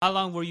How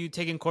long were you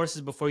taking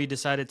courses before you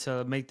decided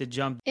to make the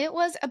jump? It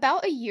was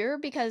about a year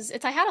because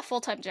I had a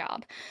full-time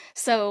job.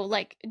 So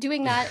like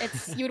doing that,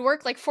 you would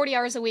work like 40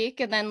 hours a week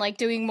and then like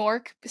doing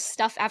more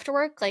stuff after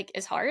work like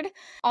is hard.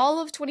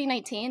 All of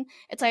 2019,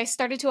 I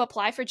started to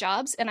apply for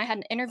jobs and I had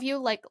an interview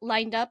like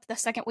lined up the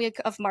second week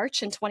of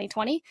March in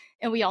 2020,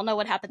 and we all know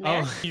what happened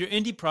there. Your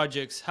indie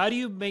projects, how do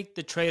you make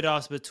the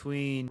trade-offs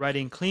between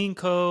writing clean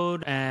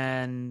code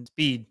and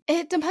speed?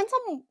 It depends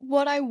on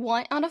what I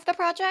want out of the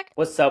project.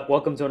 What's up?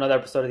 Welcome to another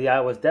episode of the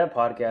iOS Dev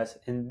Podcast.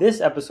 In this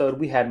episode,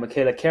 we had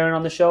Mikaela Caron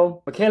on the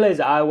show. Mikaela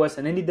is an iOS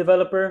and indie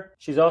developer.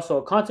 She's also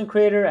a content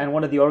creator and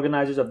one of the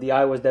organizers of the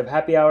iOS Dev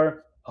Happy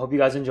Hour. I hope you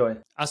guys enjoy.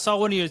 I saw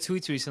one of your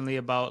tweets recently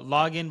about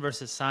login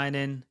versus sign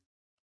in.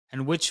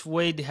 And which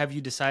way have you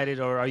decided,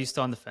 or are you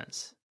still on the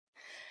fence?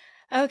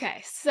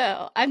 Okay,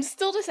 so I'm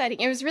still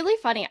deciding. It was really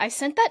funny. I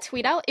sent that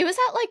tweet out. It was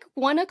at like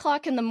 1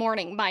 o'clock in the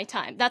morning, my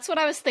time. That's what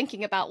I was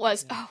thinking about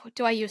was,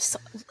 do I use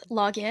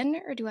login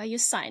or do I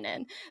use sign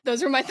in?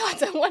 Those were my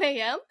thoughts at 1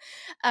 a.m.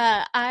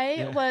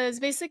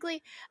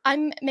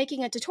 I'm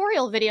making a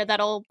tutorial video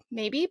that'll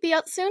maybe be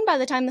out soon by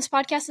the time this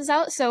podcast is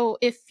out. So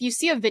if you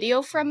see a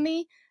video from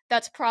me,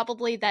 that's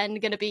probably then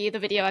going to be the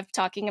video I'm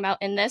talking about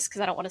in this,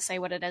 because I don't want to say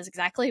what it is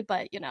exactly,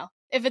 but you know,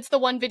 if it's the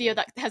one video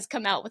that has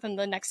come out within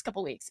the next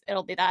couple weeks,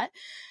 it'll be that.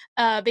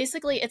 I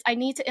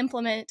need to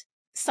implement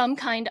some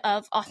kind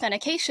of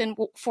authentication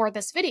for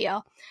this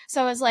video.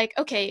 So I was like,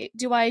 okay,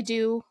 do I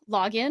do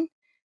login,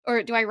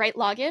 or do I write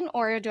login,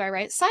 or do I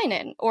write sign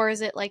in, or is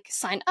it like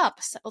sign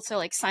up? So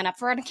like sign up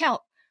for an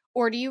account,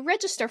 or do you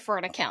register for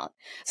an account?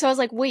 So I was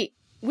like, wait,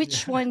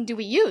 which one do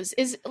we use?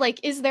 Is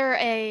there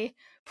a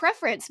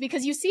preference?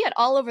 Because you see it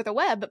all over the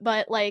web,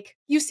 but like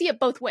you see it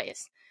both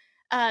ways.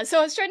 So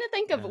I was trying to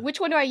think of which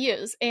one do I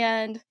use,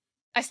 and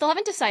I still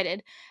haven't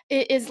decided.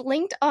 It is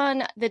linked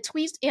on the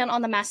tweet and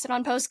on the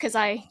Mastodon post because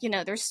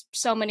there's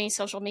so many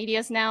social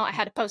medias now. I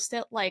had to post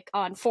it like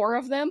on 4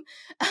 of them.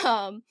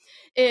 I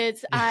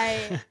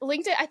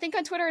linked it, I think,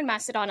 on Twitter and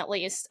Mastodon at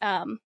least.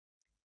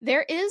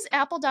 There is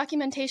Apple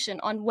documentation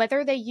on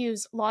whether they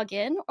use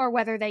login or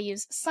whether they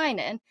use sign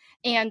in,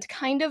 and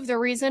kind of the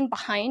reason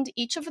behind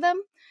each of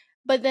them.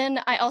 But then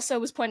I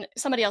also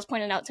somebody else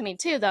pointed out to me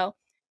too, though,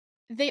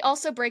 they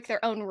also break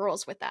their own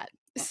rules with that.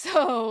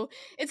 So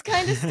it's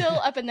kind of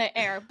still up in the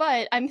air,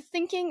 but I'm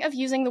thinking of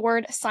using the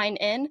word sign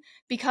in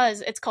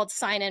because it's called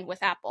sign in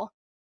with Apple.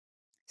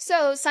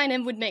 So sign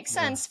in would make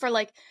sense for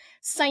like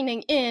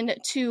signing in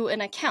to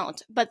an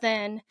account, but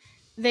then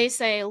they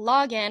say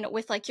login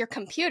with like your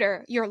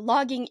computer, you're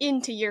logging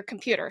into your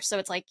computer. So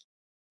it's like,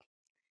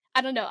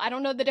 I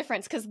don't know the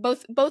difference, because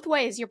both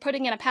ways you're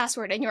putting in a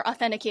password and you're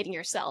authenticating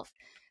yourself.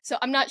 So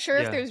I'm not sure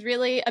if there's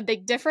really a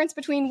big difference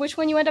between which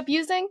one you end up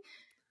using,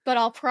 but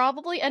I'll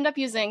probably end up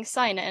using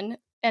sign in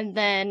and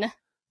then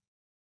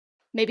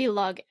maybe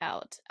log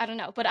out. I don't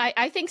know, but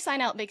I think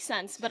sign out makes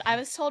sense. But I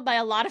was told by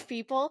a lot of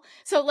people,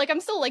 so like I'm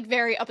still like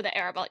very up in the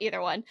air about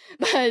either one,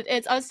 but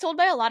I was told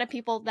by a lot of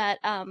people that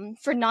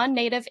for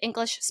non-native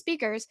English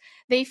speakers,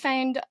 they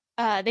find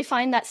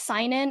that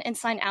sign in and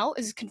sign out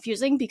is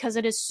confusing because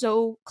it is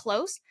so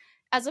close,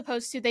 as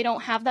opposed to they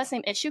don't have that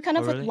same issue kind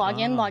of with log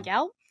in, log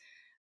out.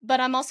 But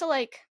I'm also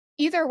like,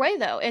 either way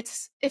though,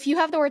 it's if you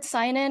have the word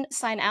sign in,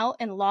 sign out,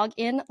 and log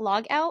in,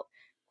 log out,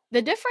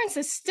 the difference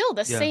is still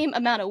the same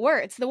amount of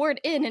words. The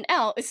word in and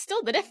out is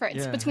still the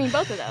difference between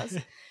both of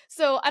those.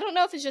 So I don't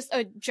know if it's just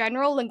a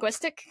general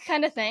linguistic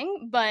kind of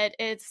thing, but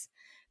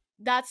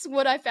that's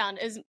what I found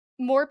is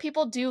more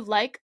people do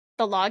like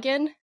the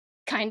login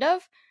kind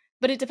of,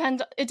 but it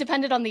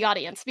depended on the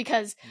audience,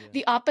 because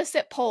the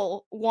opposite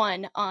poll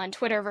won on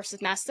Twitter versus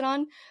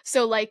Mastodon.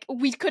 So like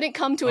we couldn't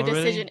come to a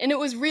decision, and it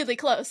was really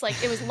close. Like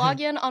it was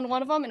login on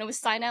one of them and it was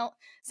sign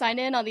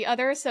in on the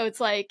other. So it's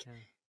like,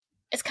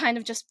 it's kind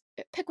of just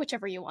pick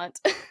whichever you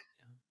want.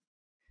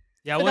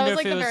 Yeah, I wonder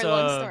if it was a very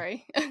long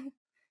story.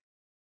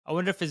 I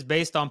wonder if it's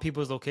based on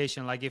people's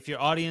location. Like if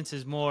your audience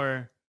is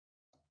more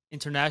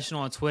international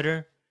on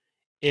Twitter,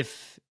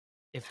 if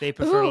they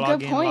prefer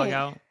log in, log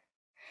out.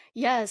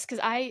 Yes, because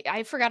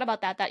I forgot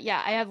about that.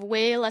 I have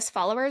way less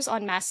followers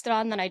on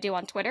Mastodon than I do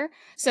on Twitter.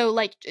 So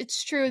like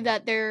it's true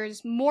that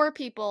there's more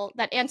people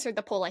that answered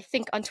the poll, I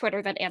think, on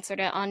Twitter than answered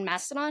it on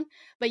Mastodon.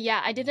 But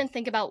yeah, I didn't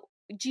think about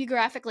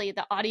geographically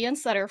the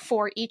audience that are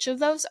for each of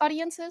those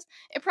audiences.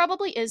 It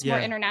probably is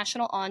more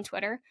international on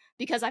Twitter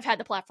because I've had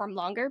the platform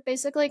longer,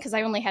 basically, because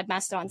I only had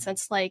Mastodon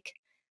since like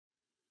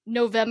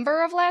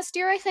November of last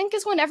year, I think,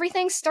 is when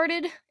everything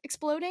started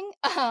exploding.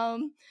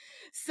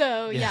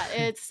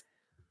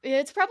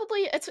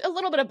 It's a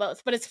little bit of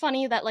both, but it's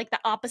funny that like the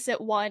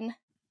opposite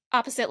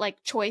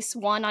like choice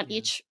won on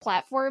each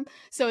platform.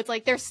 So it's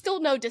like there's still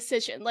no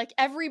decision. Like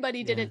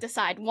everybody didn't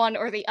decide one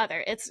or the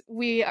other.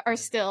 We are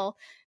still,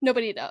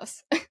 nobody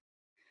knows.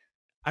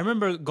 I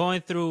remember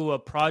going through a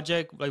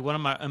project, like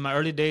in my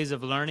early days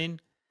of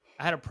learning,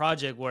 I had a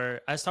project where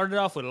I started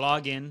off with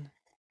login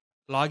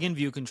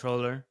view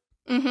controller.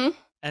 Mm-hmm.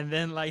 And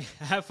then like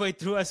halfway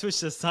through I switched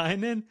to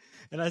sign in,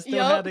 and I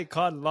still had it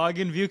called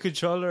login view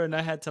controller, and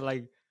I had to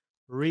like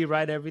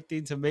rewrite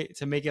everything to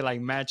make it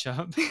like match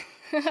up.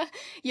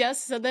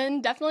 Yes, so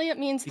then definitely it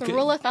means the Because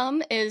rule of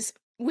thumb is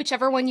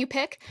whichever one you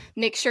pick,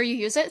 make sure you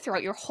use it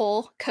throughout your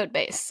whole code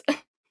base.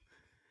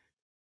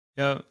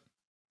 yeah,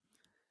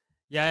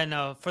 yeah.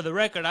 No, for the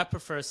record, I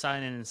prefer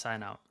sign in and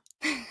sign out.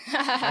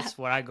 That's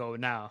where I go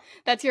now.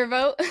 That's your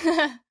vote?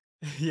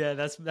 Yeah,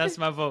 that's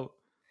my vote.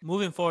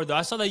 Moving forward, though,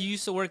 I saw that you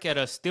used to work at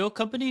a steel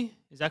company.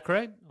 Is that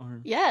correct? Or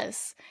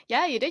Yes.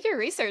 Yeah, you did your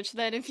research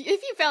then. If you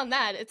found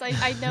that, it's like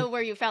I know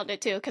where you found it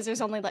too because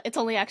there's only it's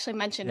only actually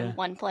mentioned in yeah.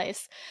 one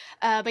place.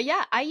 But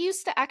yeah, I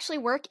used to actually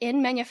work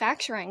in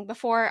manufacturing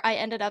before I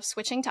ended up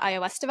switching to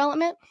iOS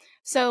development.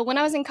 So when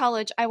I was in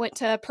college, I went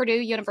to Purdue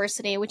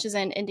University, which is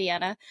in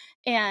Indiana,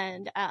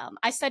 and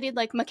I studied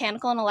like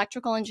mechanical and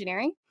electrical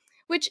engineering,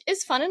 which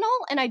is fun and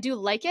all, and I do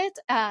like it.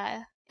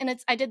 And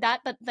I did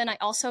that, but then I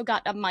also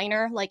got a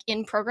minor like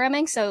in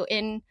programming. So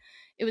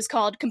it was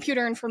called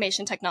computer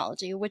information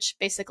technology, which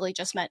basically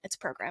just meant it's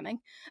programming.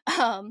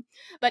 Um,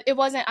 but it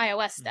wasn't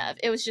iOS dev.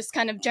 It was just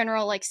kind of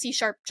general like C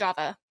sharp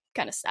Java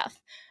kind of stuff.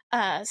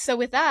 So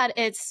with that,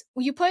 it's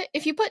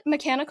if you put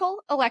mechanical,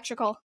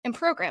 electrical, and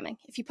programming,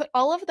 if you put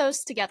all of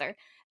those together,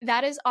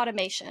 that is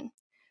automation.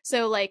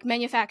 So like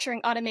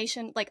manufacturing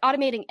automation, like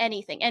automating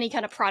anything, any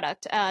kind of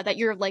product that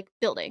you're like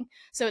building.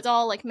 So it's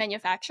all like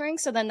manufacturing.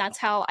 So then that's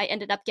how I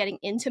ended up getting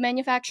into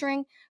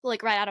manufacturing,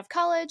 like right out of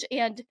college.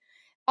 And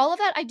all of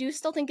that I do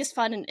still think is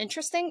fun and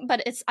interesting,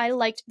 but I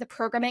liked the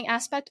programming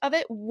aspect of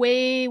it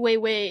way, way,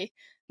 way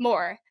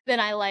more than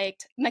I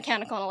liked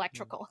mechanical and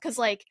electrical. Because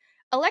like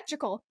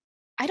electrical,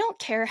 I don't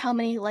care how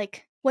many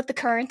like what the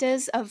current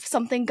is of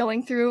something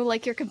going through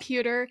like your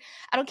computer.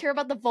 I don't care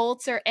about the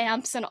volts or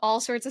amps and all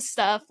sorts of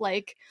stuff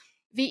like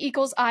V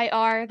equals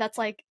IR. That's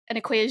like an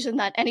equation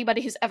that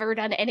anybody who's ever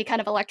done any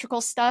kind of electrical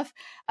stuff,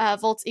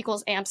 volts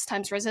equals amps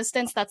times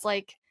resistance. That's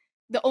like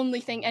the only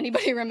thing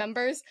anybody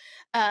remembers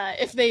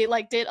if they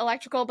like did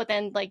electrical but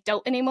then like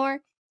don't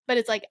anymore. But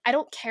it's like I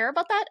don't care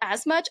about that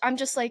as much. I'm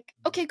just like,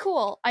 okay,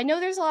 cool, I know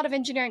there's a lot of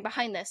engineering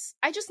behind this,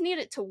 I just need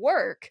it to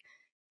work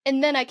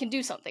and then I can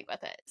do something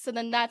with it. So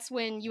then that's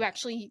when you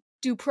actually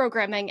do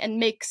programming and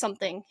make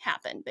something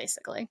happen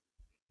basically.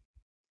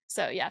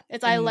 So yeah,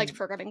 I liked And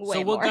programming so,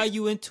 way what more. got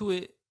you into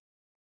it?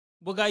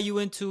 What got you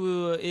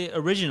into it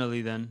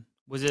originally? Then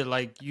was it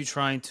like you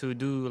trying to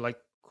do like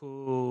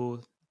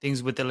cool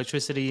things with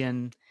electricity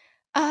and?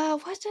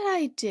 What did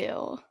I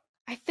do?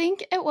 I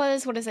think it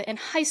was, what is it, in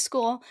high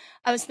school,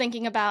 I was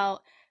thinking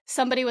about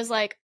somebody was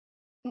like,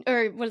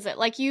 or what is it,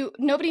 like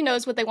nobody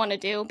knows what they want to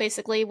do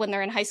basically when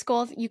they're in high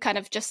school. You kind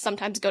of just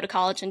sometimes go to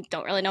college and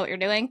don't really know what you're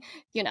doing,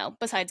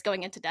 besides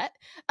going into debt.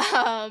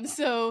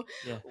 So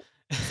Yeah.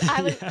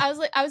 I Yeah. was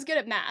like, I was good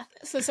at math.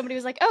 So somebody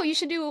was like, "Oh, you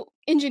should do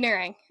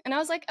engineering." And I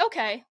was like,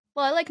 "Okay.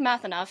 Well, I like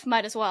math enough,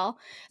 might as well."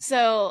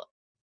 So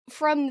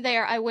from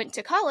there I went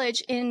to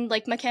college in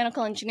like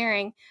mechanical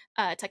engineering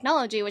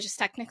technology, which is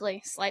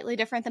technically slightly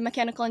different than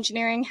mechanical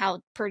engineering,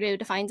 how Purdue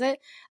defines it.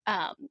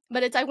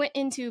 But I went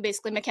into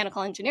basically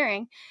mechanical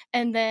engineering,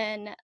 and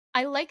then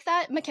I like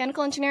that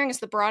mechanical engineering is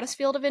the broadest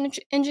field of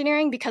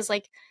engineering because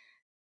like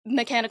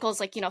mechanical is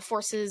like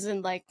forces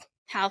and like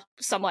how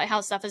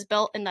stuff is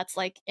built, and that's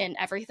like in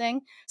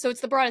everything. So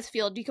it's the broadest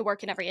field. You could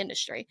work in every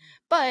industry,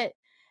 but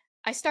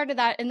I started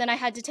that, and then I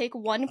had to take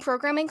one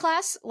programming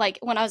class like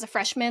when I was a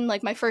freshman,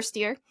 like my first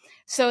year.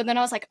 So then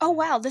I was like, oh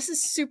wow, this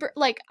is super.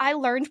 Like I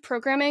learned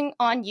programming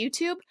on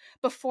YouTube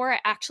before I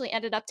actually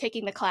ended up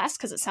taking the class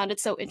because it sounded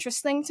so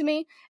interesting to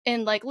me.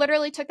 And like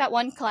literally took that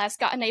one class,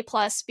 got an A+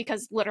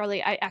 because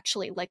literally I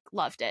actually like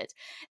loved it.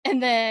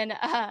 And then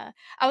I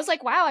was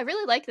like, wow, I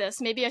really like this.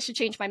 Maybe I should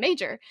change my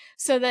major.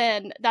 So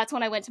then that's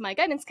when I went to my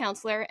guidance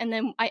counselor, and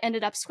then I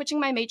ended up switching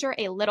my major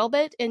a little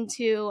bit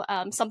into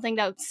something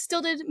that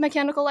still did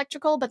mechanical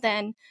electrical, but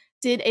then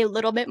did a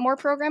little bit more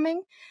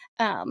programming.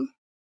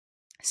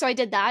 So I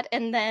did that,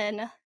 and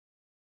then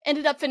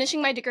ended up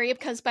finishing my degree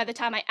because by the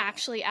time I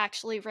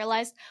actually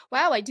realized,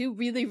 wow, I do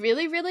really,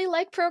 really, really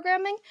like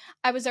programming,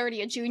 I was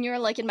already a junior,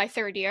 like in my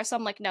third year. So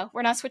I'm like, no,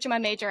 we're not switching my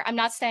major. I'm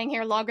not staying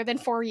here longer than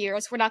 4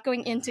 years. We're not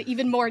going into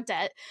even more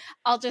debt.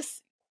 I'll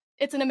just,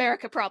 it's an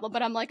America problem,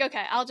 but I'm like,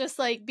 okay, I'll just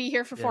like be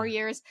here for Yeah. 4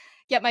 years,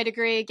 get my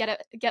degree,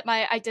 get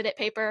my I did it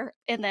paper,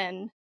 and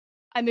then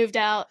I moved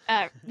out,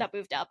 not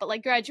moved out, but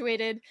like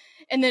graduated.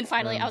 And then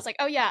finally I was like,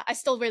 oh yeah, I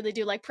still really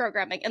do like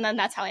programming. And then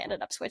that's how I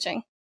ended up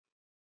switching.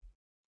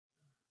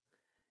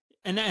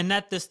 And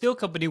at the steel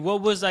company,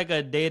 what was like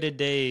a day to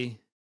day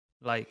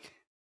like?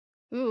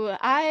 Ooh,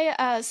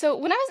 I so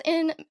when I was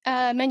in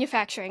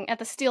manufacturing at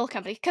the steel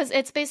company, because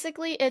it's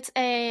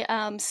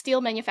a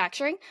steel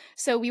manufacturing.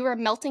 So we were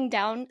melting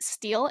down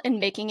steel and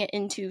making it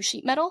into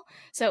sheet metal.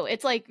 So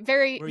it's like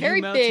very Were you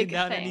very melting big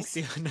down any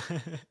things. steel?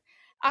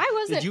 I Did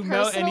wasn't you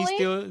melt any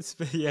personally.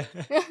 steel? Yeah.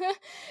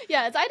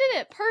 Yeah, I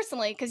did it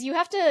personally because you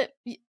have to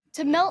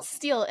melt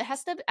steel. It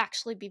has to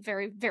actually be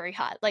very very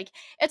hot. Like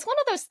it's one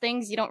of those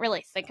things you don't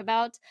really think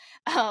about.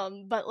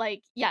 But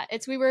like yeah,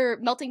 it's we were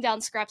melting down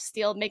scrap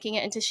steel, making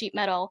it into sheet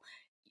metal.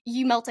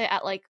 You melt it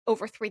at like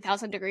over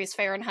 3,000 degrees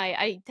Fahrenheit.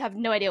 I have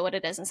no idea what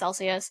it is in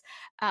Celsius.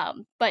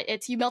 But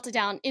it's you melt it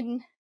down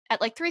in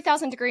at like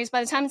 3,000 degrees,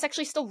 by the time it's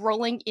actually still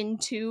rolling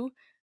into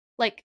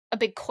like a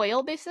big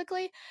coil,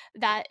 basically,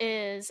 that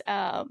is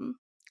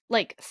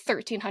like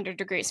 1,300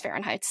 degrees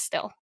Fahrenheit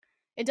still.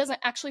 It doesn't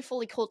actually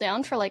fully cool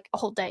down for like a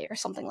whole day or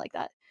something like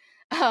that.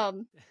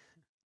 Um,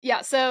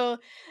 yeah, so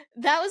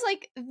that was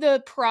like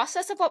the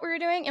process of what we were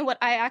doing. And what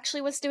I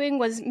actually was doing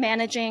was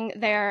managing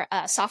their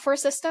software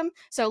system.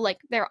 So, like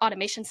their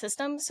automation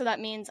system. So that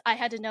means I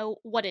had to know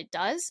what it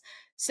does.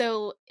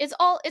 So it's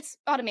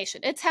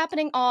automation. It's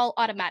happening all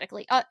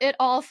automatically. It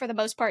all, for the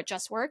most part,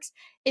 just works.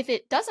 If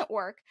it doesn't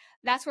work,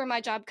 that's where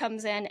my job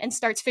comes in and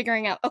starts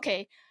figuring out,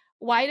 okay,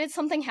 why did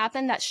something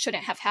happen that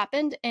shouldn't have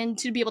happened? And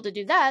to be able to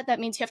do that,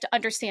 that means you have to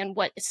understand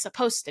what it's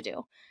supposed to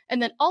do.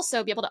 And then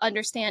also be able to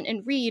understand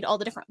and read all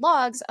the different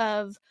logs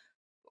of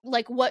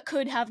like what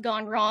could have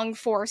gone wrong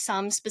for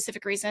some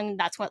specific reason.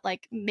 That's what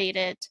like made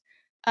it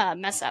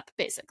mess up,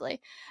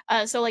 basically.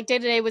 So like day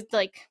to day with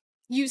like,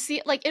 you see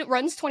it, like it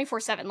runs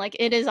 24/7, like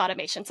it is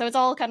automation, so it's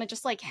all kind of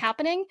just like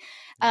happening.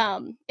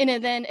 And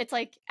then it's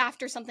like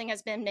after something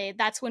has been made,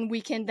 that's when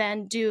we can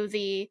then do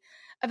the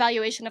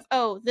evaluation of,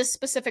 oh, this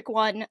specific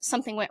one,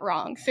 something went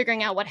wrong,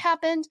 figuring out what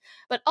happened.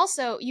 But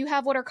also you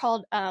have what are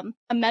called a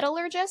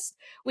metallurgist,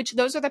 which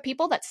those are the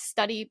people that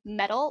study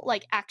metal,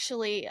 like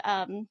actually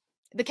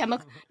the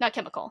chemical, not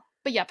chemical,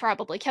 but yeah,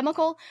 probably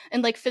chemical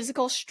and like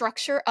physical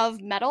structure of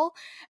metal.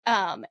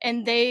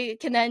 And they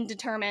can then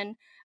determine,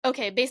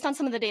 okay, based on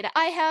some of the data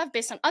I have,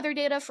 based on other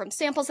data from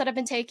samples that have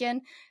been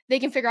taken, they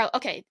can figure out,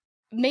 okay,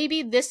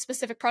 maybe this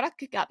specific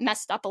product got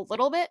messed up a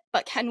little bit,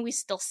 but can we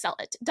still sell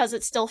it? Does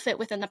it still fit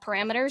within the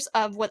parameters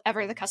of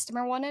whatever the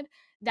customer wanted?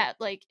 That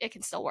like it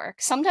can still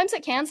work. Sometimes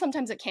it can,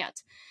 sometimes it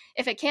can't.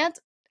 If it can't,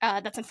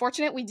 that's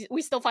unfortunate.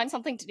 We still find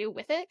something to do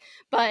with it,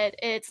 but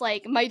it's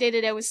like my day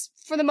to day was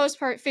for the most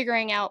part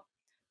figuring out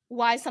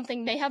why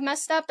something may have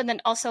messed up, and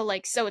then also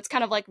like, so it's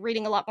kind of like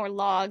reading a lot more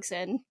logs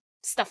and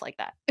stuff like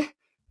that.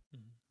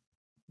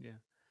 Yeah.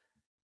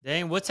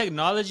 Dang, what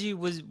technology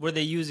were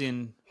they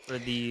using for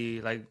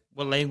the like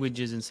what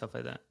languages and stuff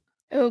like that?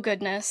 Oh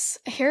goodness.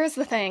 Here's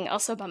the thing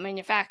also about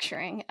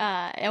manufacturing,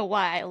 and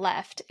why I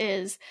left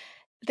is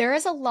there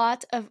is a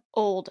lot of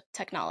old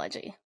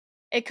technology.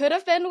 It could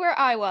have been where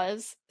I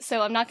was,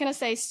 so I'm not going to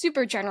say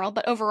super general,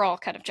 but overall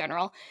kind of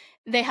general.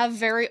 They have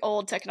very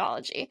old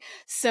technology.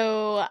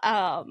 So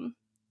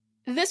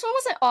this one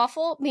wasn't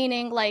awful,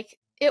 meaning like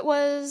it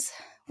was,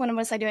 when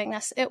was I doing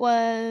this? It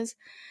was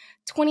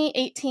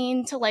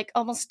 2018 to like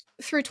almost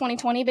through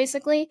 2020,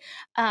 basically.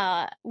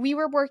 We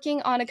were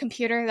working on a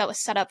computer that was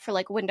set up for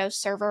like Windows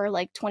Server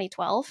like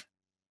 2012.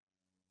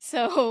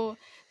 So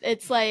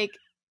it's like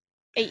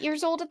 8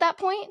 years old at that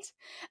point.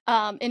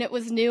 And it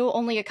was new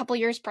only a couple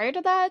years prior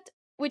to that,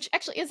 which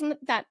actually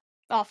isn't that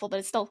awful, but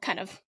it's still kind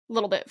of a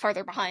little bit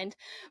farther behind.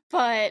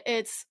 But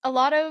it's a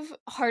lot of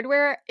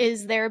hardware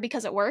is there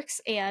because it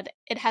works, and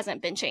it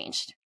hasn't been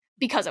changed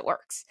because it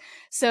works.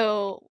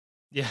 So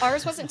Yeah.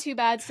 ours wasn't too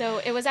bad. So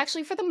it was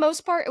actually, for the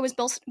most part, it was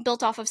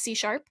built off of C#.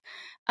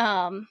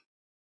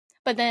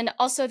 But then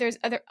also there's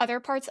other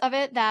parts of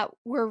it that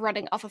were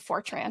running off of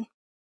Fortran,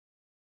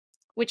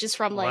 which is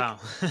from like Wow.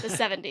 the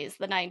 70s,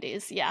 the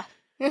 90s. Yeah.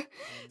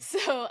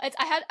 So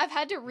I've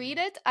had to read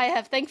it. I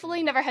have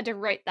thankfully never had to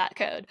write that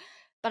code,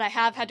 but I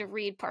have had to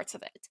read parts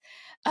of it.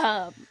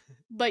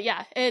 But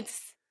yeah,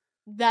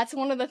 that's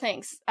one of the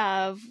things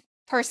of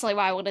personally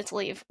why I wanted to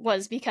leave,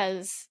 was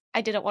because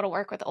I didn't want to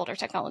work with older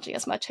technology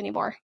as much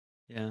anymore.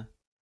 Yeah.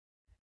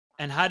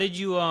 And how did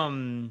you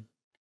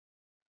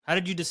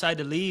decide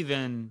to leave,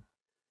 and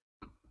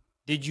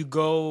did you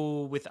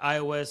go with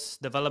iOS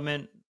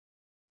development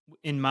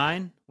in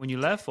mind when you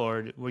left,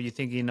 or were you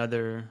thinking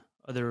other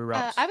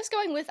routes? I was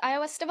going with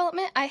iOS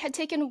development. I had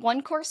taken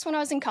one course when I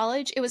was in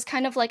college. It was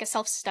kind of like a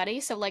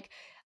self-study. So like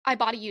I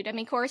bought a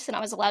Udemy course and I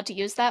was allowed to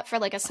use that for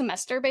like a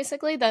semester,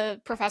 basically.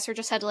 The professor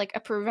just had to like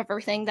approve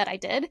everything that I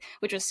did,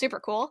 which was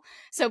super cool.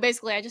 So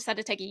basically I just had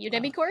to take a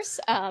Udemy course,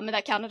 and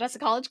that counted as a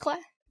college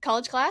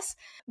class.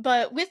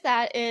 But with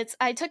that,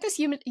 I took this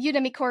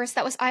Udemy course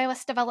that was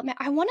iOS development.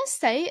 I want to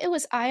say it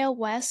was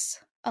iOS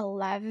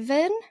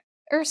 11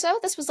 or so.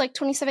 This was like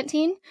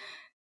 2017.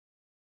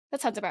 That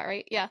sounds about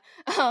right. Yeah.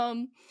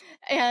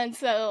 And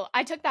so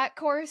I took that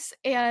course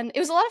and it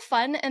was a lot of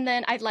fun. And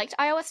then I liked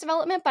iOS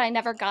development, but I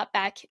never got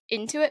back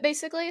into it,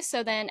 basically.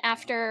 So then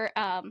after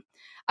I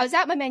was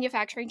at my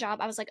manufacturing job,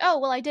 I was like, oh,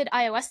 well, I did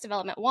iOS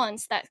development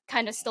once. That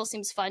kind of still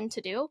seems fun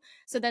to do.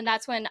 So then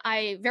that's when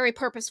I very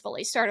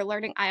purposefully started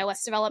learning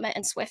iOS development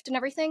and Swift and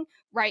everything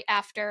right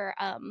after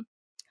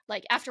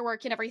like after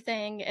work and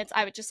everything.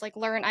 I would just like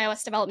learn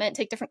iOS development,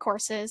 take different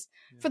courses.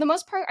 Yeah. For the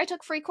most part, I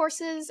took free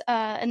courses,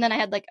 and then I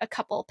had like a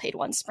couple paid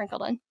ones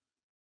sprinkled in.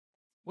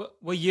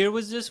 What year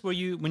was this? When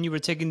you were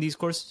taking these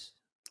courses?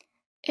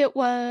 It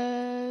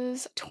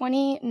was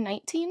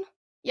 2019.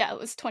 Yeah, it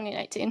was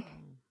 2019.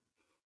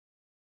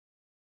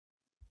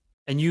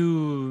 And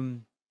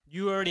you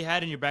already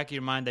had in your back of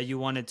your mind that you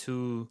wanted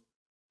to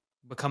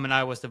become an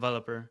iOS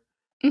developer.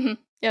 Mm-hmm.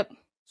 Yep.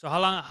 So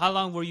how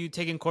long were you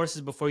taking courses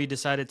before you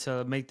decided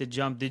to make the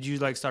jump? Did you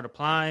like start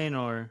applying,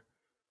 or?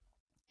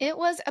 It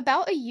was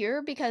about a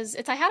year because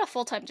I had a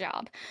full-time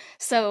job.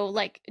 So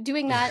like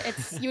doing that,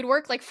 you would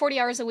work like 40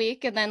 hours a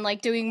week and then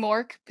like doing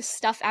more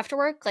stuff after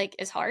work like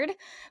is hard.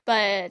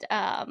 But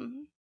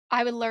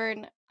I would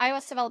learn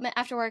iOS development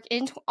after work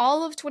in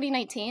all of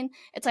 2019.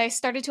 It's I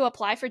started to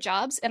apply for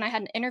jobs and I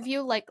had an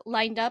interview like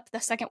lined up the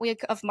second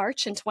week of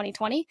March in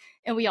 2020,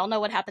 and we all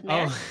know what happened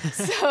there.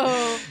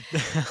 Oh.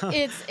 So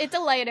it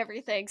delayed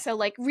everything. So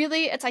like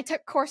really I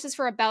took courses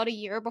for about a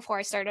year before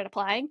I started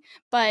applying,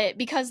 but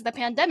because the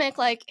pandemic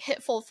like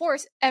hit full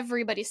force,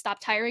 everybody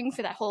stopped hiring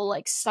for that whole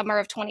like summer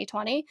of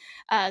 2020.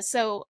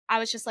 So I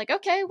was just like,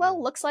 okay, well,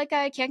 looks like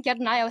I can't get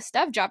an iOS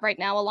dev job right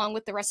now along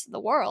with the rest of the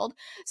world.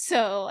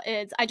 So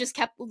I just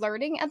kept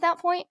learning at that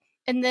point.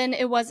 And then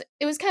it was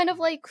kind of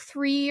like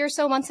 3 or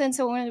so months in.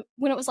 So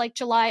when it was like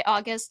July,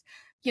 August,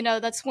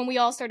 that's when we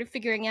all started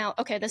figuring out,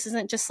 okay, this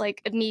isn't just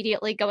like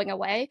immediately going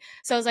away.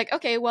 So I was like,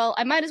 okay, well,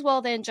 I might as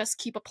well then just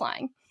keep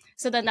applying.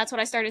 So then that's what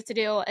I started to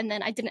do. And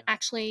then I didn't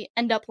actually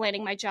end up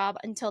landing my job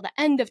until the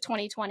end of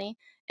 2020.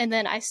 And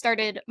then I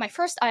started my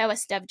first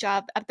iOS dev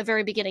job at the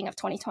very beginning of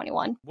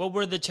 2021. What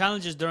were the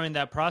challenges during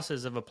that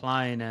process of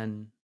applying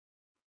and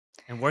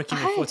working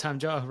a full-time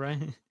job, right?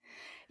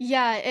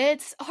 Yeah,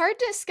 it's hard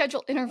to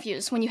schedule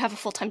interviews when you have a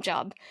full-time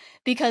job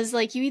because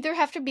like you either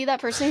have to be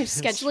that person who's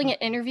scheduling an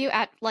interview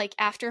at like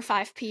after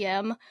 5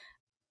 p.m.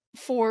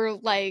 for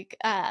like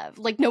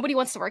nobody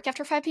wants to work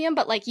after 5 p.m.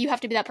 but like you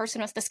have to be that person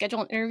who has to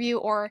schedule an interview,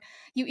 or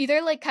you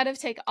either like kind of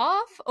take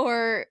off,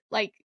 or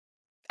like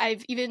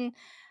I've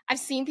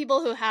seen people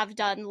who have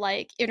done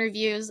like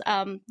interviews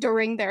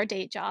during their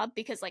day job,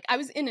 because like I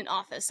was in an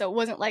office, so it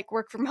wasn't like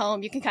work from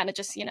home. You can kind of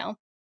just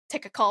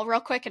take a call real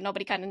quick and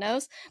nobody kind of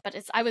knows, but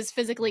I was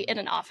physically in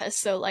an office,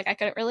 so like I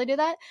couldn't really do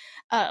that.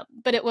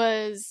 But it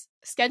was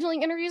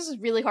scheduling interviews is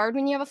really hard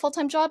when you have a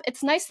full-time job.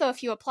 It's nice though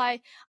if you apply.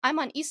 I'm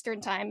on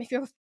Eastern time.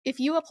 If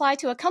you apply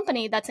to a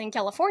company that's in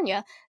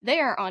California, they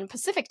are on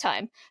Pacific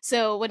time.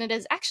 So when it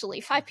is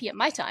actually 5 p.m.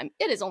 my time,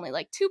 it is only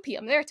like 2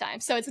 p.m. their time.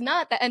 So it's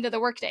not the end of the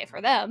workday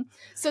for them.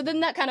 So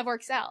then that kind of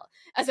works out,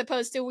 as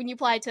opposed to when you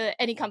apply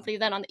to any company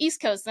then on the East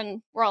Coast,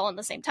 then we're all in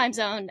the same time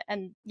zone.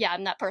 And yeah,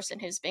 I'm that person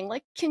who's being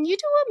like, can you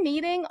do a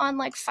meeting on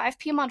like 5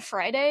 p.m. on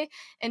Friday?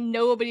 And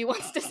nobody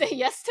wants to say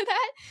yes to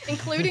that,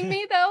 including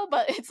me though.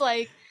 But it's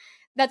like,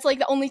 that's like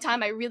the only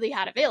time I really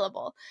had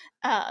available.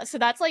 So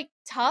that's like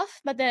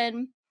tough. But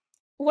then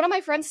one of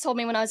my friends told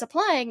me when I was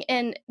applying,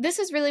 and this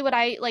is really what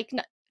I like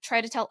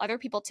try to tell other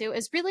people too,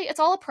 is really it's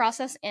all a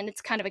process and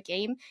it's kind of a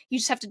game. You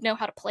just have to know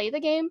how to play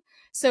the game.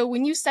 So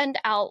when you send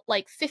out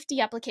like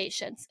 50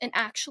 applications and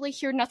actually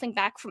hear nothing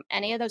back from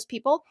any of those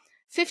people,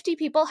 50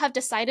 people have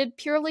decided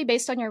purely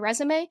based on your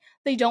resume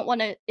they don't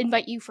want to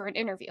invite you for an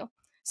interview.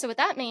 So what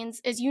that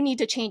means is you need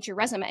to change your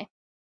resume,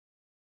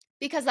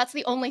 because that's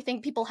the only thing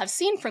people have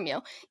seen from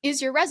you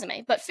is your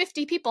resume. But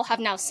 50 people have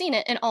now seen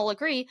it and all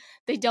agree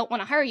they don't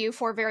want to hire you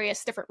for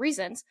various different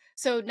reasons.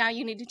 So now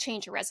you need to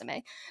change your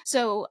resume.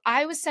 So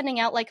I was sending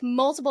out like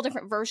multiple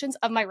different versions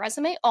of my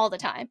resume all the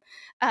time.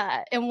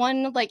 And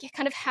one like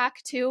kind of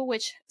hack too,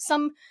 which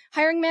some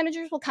hiring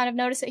managers will kind of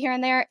notice it here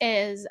and there,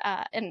 is,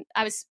 and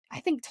I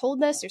think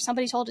told this, or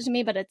somebody told it to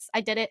me, but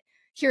I did it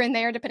here and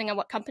there depending on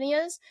what company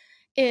is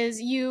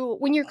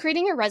when you're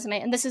creating your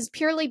resume, and this is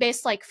purely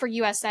based like for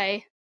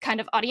USA kind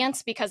of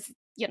audience, because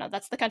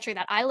that's the country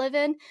that I live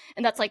in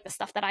and that's like the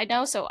stuff that I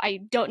know, so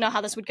I don't know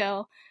how this would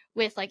go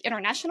with like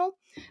international.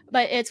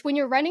 But it's when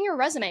you're writing your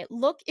resume,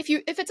 look, if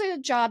it's a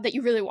job that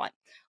you really want,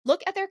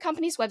 look at their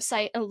company's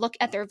website and look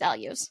at their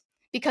values,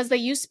 because they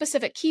use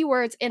specific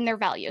keywords in their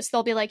values.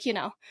 They'll be like,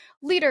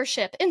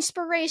 leadership,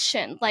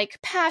 inspiration,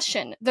 like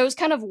passion, those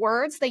kind of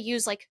words they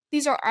use, like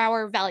these are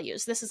our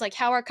values, this is like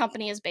how our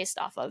company is based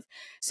off of.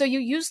 So you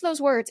use those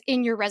words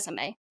in your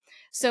resume.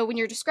 So when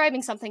you're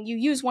describing something, you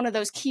use one of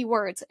those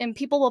keywords and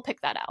people will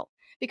pick that out,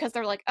 because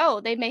they're like, oh,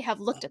 they may have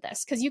looked at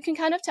this. Because you can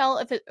kind of tell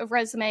if a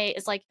resume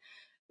is like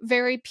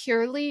very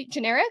purely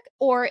generic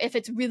or if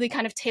it's really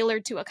kind of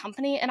tailored to a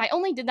company. And I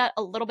only did that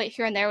a little bit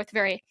here and there with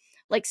very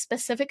like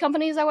specific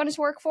companies I wanted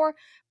to work for.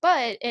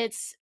 But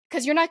it's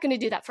because you're not going to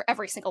do that for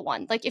every single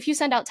one. Like if you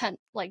send out 10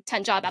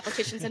 job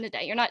applications in a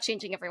day, you're not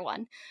changing every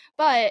one.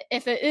 But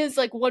if it is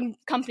like one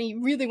company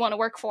you really want to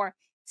work for,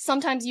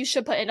 sometimes you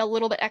should put in a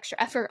little bit extra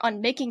effort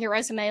on making your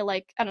resume,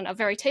 like, I don't know,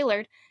 very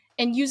tailored,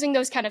 and using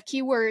those kind of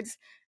keywords.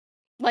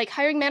 Like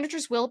hiring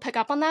managers will pick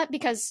up on that,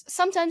 because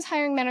sometimes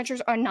hiring managers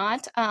are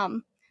not,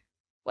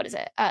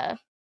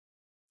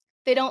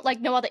 they don't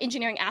like know all the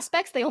engineering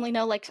aspects. They only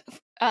know like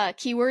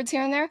keywords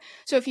here and there.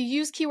 So if you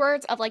use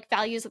keywords of like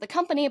values of the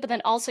company, but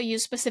then also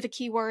use specific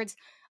keywords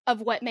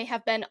of what may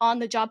have been on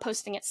the job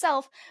posting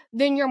itself,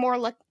 then you're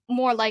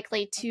more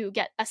likely to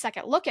get a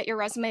second look at your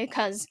resume,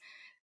 because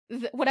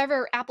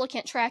whatever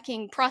applicant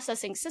tracking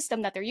processing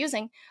system that they're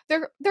using,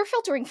 they're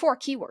filtering for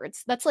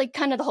keywords. That's like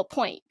kind of the whole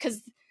point,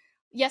 because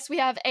yes, we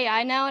have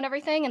AI now and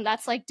everything, and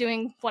that's like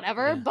doing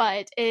whatever,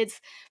 but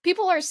it's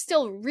people are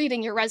still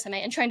reading your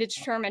resume and trying to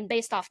determine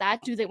based off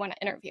that, do they want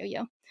to interview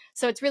you?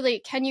 So it's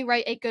really, can you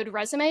write a good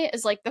resume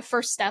is like the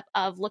first step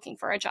of looking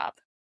for a job.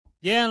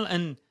 Yeah,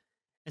 and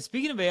And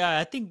speaking of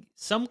AI, I think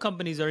some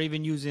companies are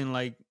even using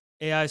like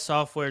AI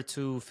software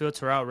to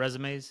filter out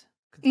resumes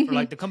for Hmm.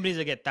 like the companies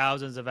that get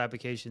thousands of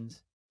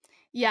applications.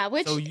 Yeah,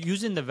 So which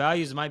using the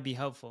values might be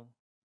helpful.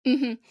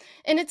 hmm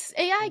and it's It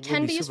AI will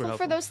can be be super useful for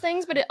helpful. those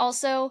things, but it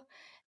also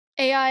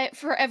AI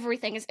for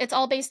everything is it's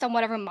all based on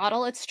whatever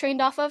model it's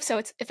trained off of. So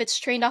it's if it's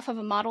trained off of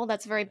a model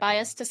that's very Yeah.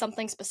 biased to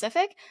something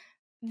specific,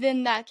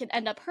 then that can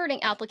end up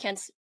hurting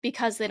applicants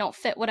because they don't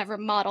fit whatever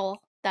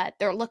model that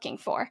they're looking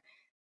for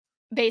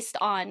based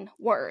on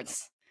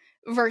words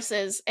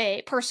versus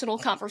a personal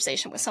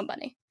conversation with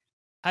somebody.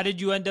 How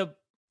did you end up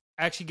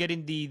actually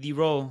getting the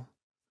role?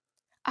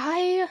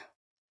 I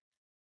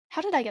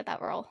How did I get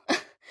that role? I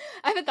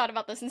haven't thought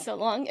about this in so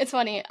long. It's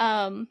funny.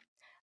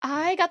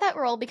 I got that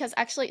role because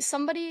actually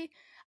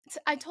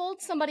I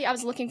told somebody I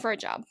was looking for a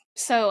job.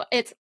 So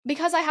it's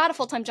because I had a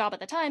full time job at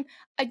the time.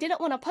 I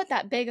didn't want to put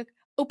that big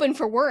open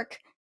for work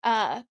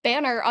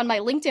banner on my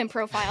LinkedIn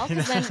profile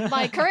because then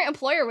my current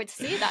employer would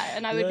see that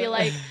and I would be Yeah.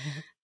 like,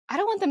 I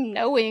don't want them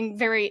knowing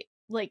very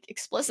like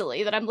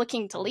explicitly that I'm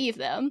looking to leave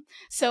them.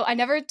 So I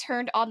never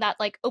turned on that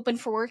like open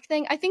for work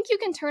thing. I think you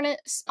can turn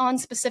it on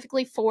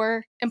specifically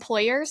for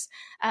employers.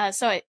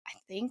 So I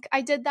think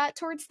I did that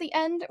towards the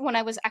end when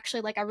I was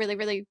actually like, I really,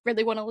 really,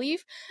 really want to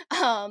leave.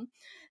 Um,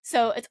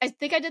 I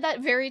think I did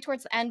that very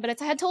towards the end,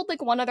 but I had told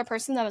like one other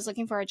person that I was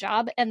looking for a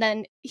job, and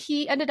then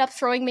he ended up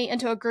throwing me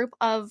into a group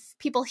of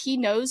people he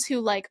knows who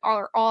like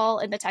are all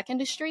in the tech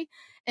industry.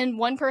 And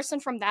one person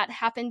from that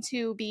happened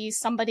to be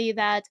somebody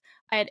that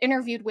I had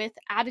interviewed with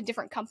at a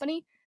different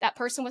company. That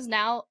person was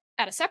now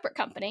at a separate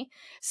company.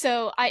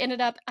 So I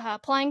ended up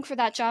applying for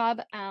that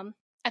job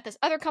at this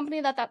other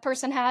company that that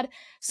person had.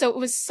 So it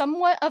was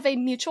somewhat of a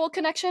mutual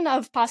connection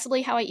of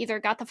possibly how I either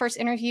got the first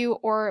interview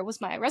or it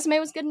was my resume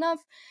was good enough.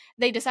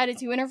 They decided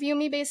to interview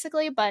me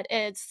basically, but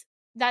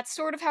that's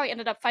sort of how I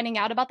ended up finding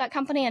out about that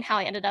company and how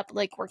I ended up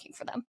like working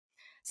for them.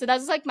 So that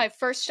was like my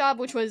first job,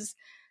 which was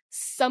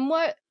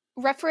somewhat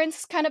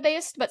reference kind of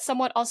based, but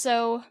somewhat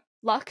also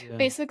luck Yeah.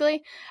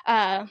 basically.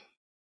 Uh,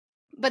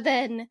 but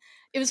then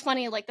it was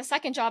funny, like the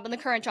second job and the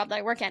current job that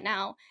I work at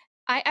now,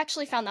 I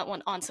actually found that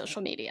one on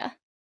social media,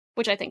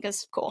 which I think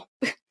is cool.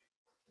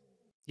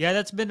 Yeah,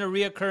 that's been a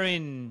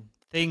reoccurring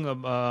thing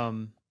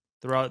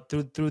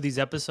through these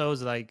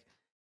episodes. Like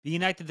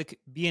being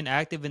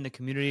active in the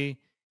community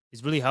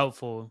is really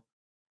helpful.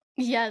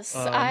 Yes,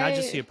 Not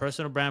just to your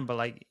personal brand, but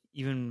like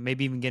even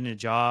maybe even getting a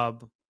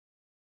job.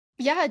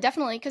 yeah,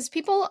 definitely. Because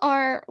people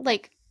are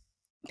like,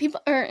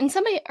 people or and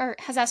somebody or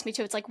has asked me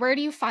too, it's like, where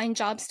do you find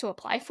jobs to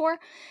apply for?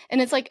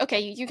 And it's like, okay,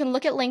 you can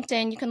look at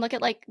LinkedIn, you can look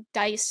at like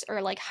Dice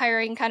or like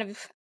hiring kind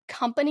of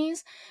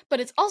companies, but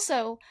it's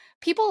also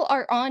people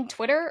are on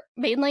Twitter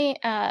mainly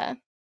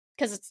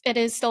because it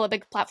is still a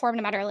big platform.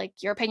 No matter like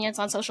your opinions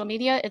on social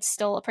media, it's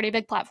still a pretty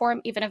big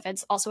platform, even if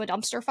it's also a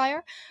dumpster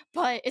fire,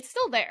 but it's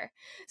still there.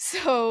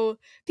 So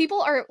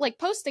people are like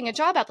posting a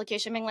job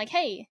application being like,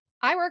 hey,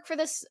 I work for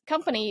this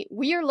company,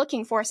 we are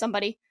looking for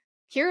somebody,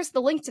 here's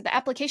the link to the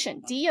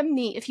application, DM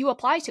me if you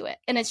apply to it.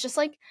 And it's just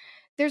like,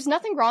 there's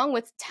nothing wrong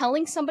with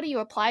telling somebody you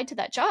applied to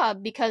that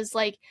job because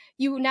like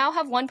you now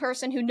have one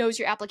person who knows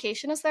your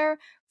application is there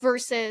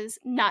versus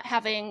not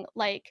having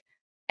like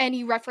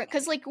any reference.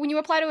 Because like when you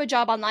apply to a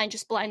job online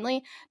just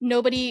blindly,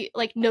 nobody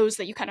like knows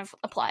that you kind of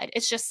applied.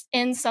 It's just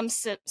in some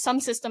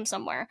system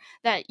somewhere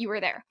that you were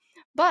there.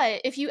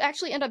 But if you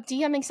actually end up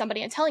DMing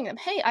somebody and telling them,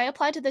 hey, I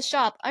applied to this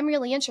job, I'm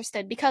really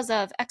interested because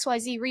of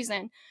XYZ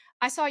reason,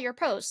 I saw your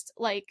post,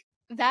 like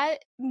that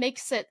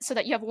makes it so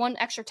that you have one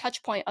extra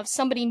touch point of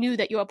somebody knew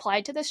that you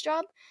applied to this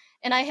job.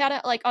 And I had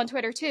it like on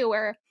Twitter too,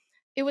 where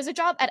it was a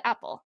job at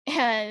Apple,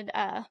 and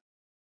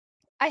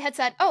I had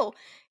said, "Oh,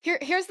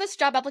 here's this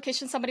job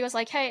application." Somebody was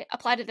like, "Hey,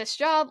 apply to this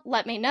job.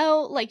 Let me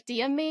know. Like,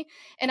 DM me."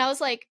 And I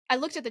was like, I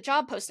looked at the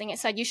job posting. It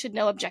said you should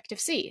know Objective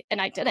C,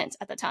 and I didn't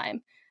at the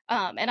time.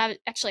 And I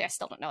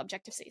still don't know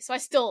Objective C, so I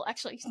still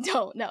actually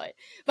don't know it.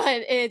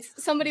 But it's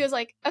somebody was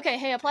like, "Okay,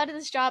 hey, apply to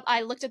this job."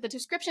 I looked at the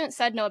description. It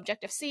said no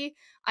Objective C.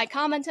 I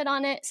commented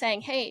on it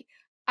saying, "Hey,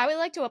 I would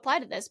like to apply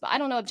to this, but I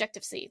don't know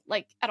Objective C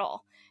like at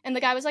all." And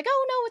the guy was like,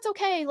 "Oh no, it's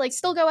okay. Like,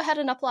 still go ahead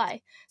and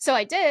apply." So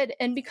I did,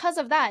 and because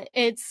of that,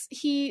 it's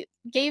he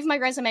gave my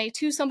resume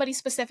to somebody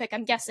specific,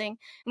 I'm guessing,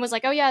 and was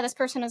like, "Oh yeah, this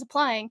person is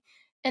applying."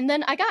 And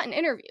then I got an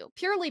interview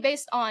purely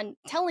based on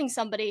telling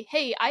somebody,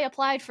 "Hey, I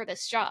applied for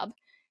this job."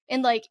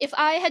 And like if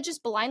I had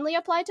just blindly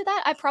applied to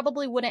that, I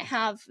probably wouldn't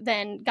have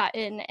then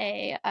gotten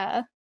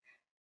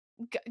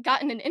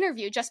an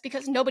interview just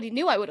because nobody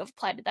knew I would have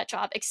applied to that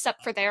job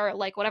except for their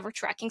like whatever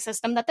tracking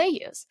system that they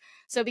use.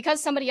 So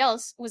because somebody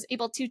else was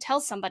able to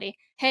tell somebody,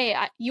 "Hey,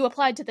 you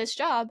applied to this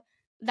job,"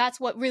 that's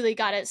what really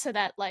got it so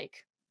that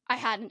like I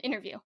had an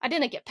interview. I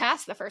didn't get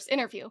past the first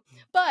interview,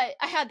 but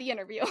I had the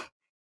interview.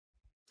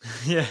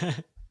 Yeah.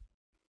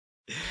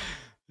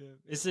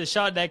 It's a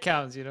shot that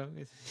counts, you know.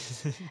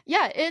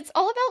 Yeah, it's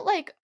all about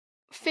like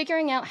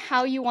figuring out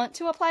how you want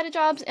to apply to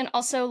jobs, and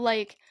also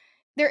like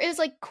there is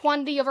like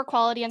quantity over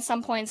quality in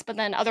some points, but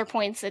then other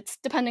points it's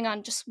depending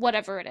on just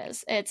whatever it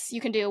is. It's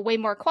you can do way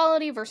more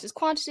quality versus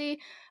quantity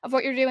of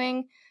what you're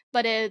doing,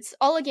 but it's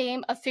all a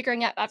game of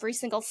figuring out every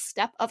single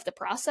step of the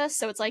process.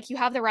 So it's like, you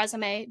have the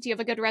resume. Do you have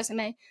a good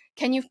resume?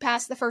 Can you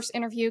pass the first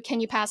interview? Can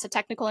you pass a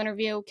technical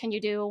interview? Can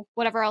you do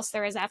whatever else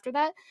there is after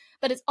that?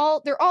 But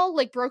they're all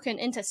like broken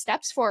into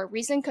steps for a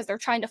reason, because they're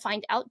trying to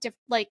find out,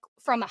 like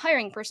from a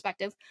hiring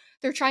perspective,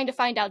 they're trying to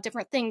find out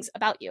different things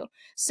about you.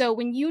 So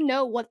when you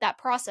know what that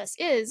process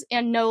is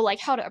and know like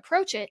how to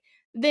approach it,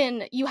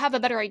 then you have a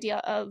better idea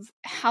of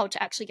how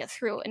to actually get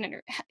through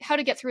how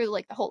to get through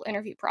like the whole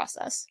interview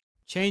process.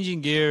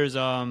 Changing gears,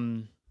 how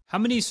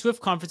many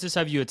Swift conferences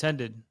have you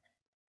attended?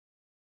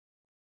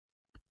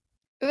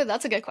 Ooh,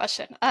 that's a good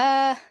question.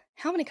 How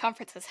many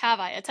conferences have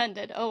I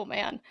attended? Oh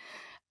man.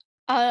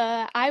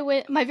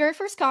 My very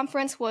first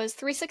conference was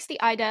 360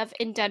 iDev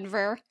in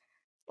Denver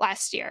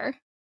last year.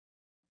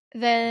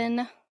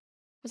 Then,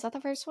 was that the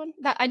first one?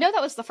 I know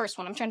that was the first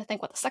one. I'm trying to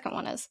think what the second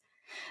one is.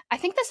 I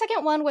think the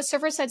second one was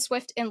Server-Side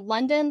Swift in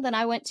London. Then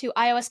I went to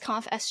iOS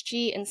Conf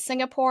SG in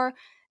Singapore.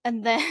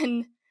 And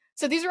then,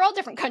 so these are all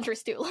different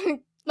countries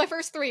too. My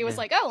first three was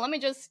like, oh, let me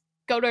just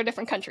go to a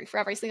different country for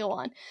every single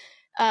one.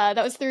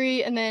 That was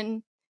 3. And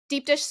then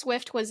Deep Dish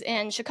Swift was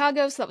in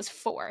Chicago, so that was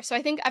 4. So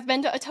I think I've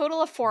been to a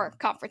total of 4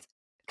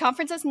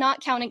 conferences,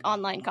 not counting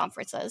online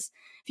conferences.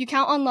 If you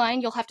count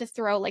online, you'll have to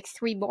throw like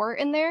 3 more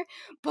in there.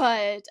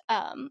 But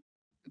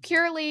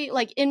purely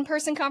like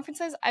in-person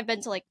conferences, I've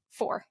been to like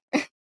 4.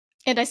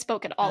 And I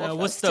spoke at all of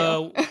those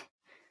too.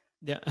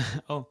 Yeah.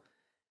 Oh,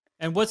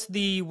 and what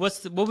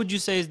would you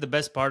say is the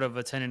best part of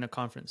attending a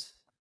conference?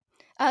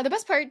 The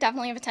best part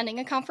definitely of attending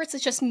a conference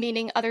is just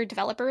meeting other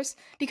developers,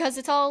 because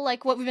it's all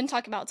like what we've been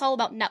talking about. It's all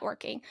about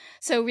networking.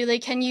 So really,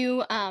 can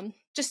you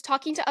just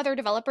talking to other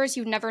developers,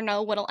 you never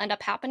know what'll end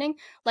up happening.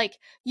 Like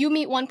you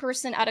meet one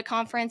person at a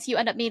conference, you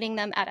end up meeting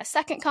them at a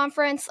second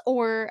conference,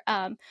 or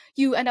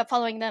you end up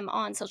following them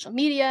on social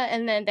media,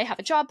 and then they have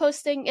a job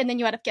posting, and then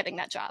you end up getting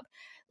that job.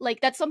 Like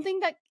that's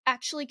something that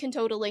actually can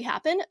totally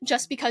happen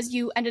just because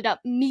you ended up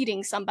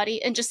meeting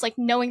somebody and just like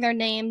knowing their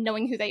name,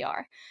 knowing who they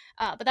are.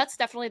 But that's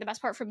definitely the best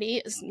part for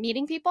me, is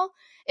meeting people.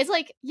 It's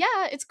like,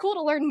 yeah, it's cool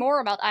to learn more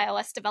about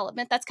iOS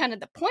development. That's kind of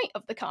the point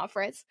of the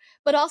conference.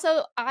 But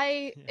also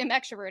I am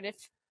extroverted,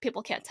 if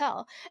people can't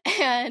tell.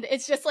 And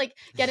it's just like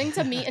getting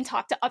to meet and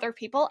talk to other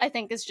people, I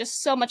think is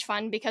just so much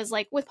fun, because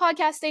like with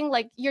podcasting,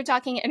 like you're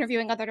talking,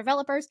 interviewing other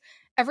developers,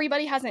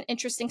 everybody has an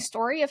interesting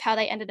story of how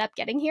they ended up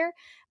getting here,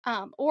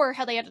 or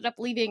how they ended up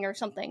leaving or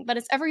something.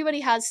 But everybody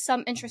has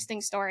some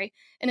interesting story,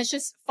 and it's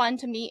just fun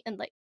to meet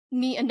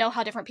and know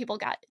how different people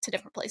got to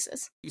different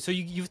places. So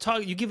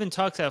you've given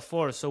talks at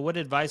 4. So what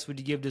advice would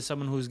you give to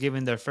someone who's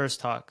giving their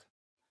first talk?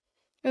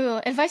 Ooh,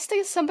 advice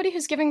to somebody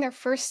who's giving their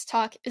first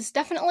talk is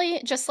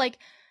definitely just like,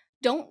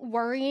 don't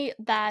worry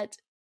that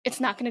it's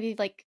not going to be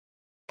like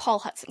Paul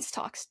Hudson's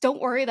talks. Don't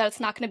worry that it's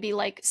not going to be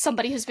like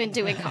somebody who's been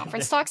doing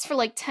conference talks for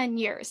like 10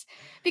 years,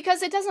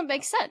 because it doesn't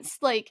make sense.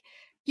 Like,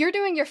 you're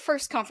doing your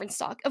first conference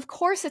talk. Of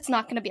course, it's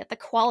not going to be at the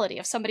quality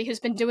of somebody who's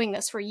been doing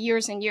this for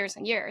years and years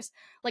and years.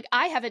 Like,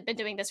 I haven't been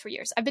doing this for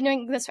years. I've been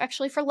doing this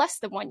actually for less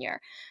than 1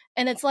 year.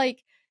 And it's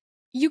like,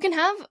 you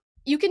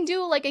can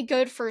do like a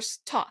good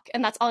first talk,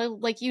 and that's all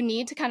like you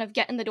need to kind of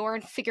get in the door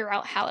and figure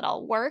out how it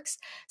all works.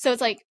 So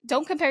it's like,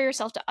 don't compare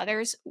yourself to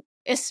others,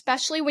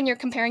 especially when you're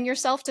comparing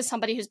yourself to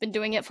somebody who's been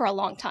doing it for a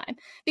long time,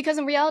 because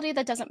in reality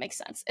that doesn't make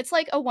sense. It's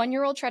like a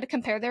 1-year-old try to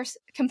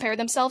compare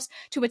themselves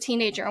to a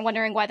teenager and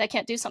wondering why they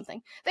can't do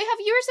something. They have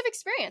years of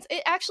experience.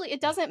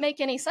 It doesn't make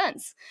any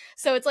sense.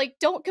 So it's like,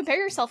 don't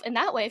compare yourself in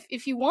that way.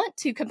 If you want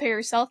to compare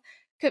yourself,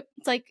 it's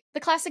like the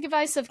classic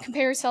advice of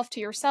compare yourself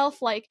to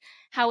yourself. Like,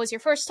 how was your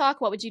first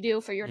talk? What would you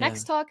do for your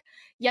next talk?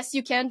 Yes,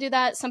 you can do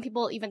that. Some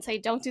people even say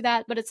don't do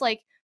that, but it's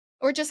like,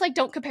 or just like,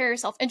 don't compare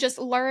yourself and just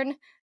learn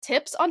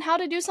tips on how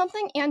to do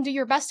something and do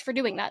your best for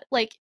doing that.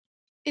 Like,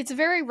 it's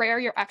very rare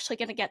you're actually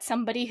going to get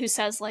somebody who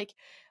says like,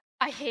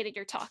 I hated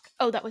your talk.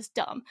 Oh, that was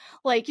dumb.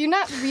 Like, you're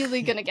not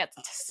really going to get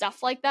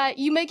stuff like that.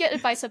 You may get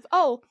advice of,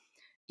 oh,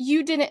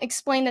 you didn't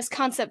explain this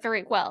concept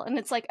very well. And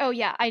it's like, oh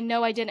yeah, I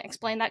know I didn't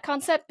explain that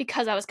concept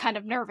because I was kind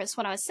of nervous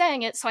when I was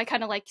saying it. So I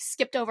kind of like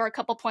skipped over a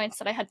couple points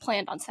that I had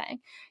planned on saying.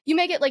 You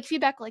may get like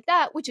feedback like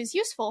that, which is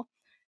useful.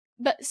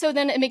 But so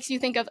then it makes you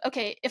think of,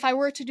 okay, if I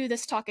were to do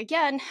this talk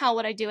again, how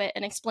would I do it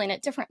and explain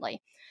it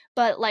differently?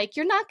 But like,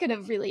 you're not going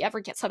to really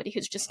ever get somebody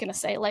who's just going to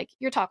say like,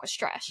 your talk was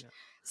trash. Yeah.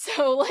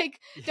 So like,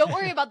 don't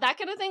worry about that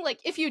kind of thing. Like,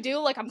 if you do,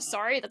 like, I'm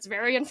sorry, that's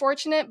very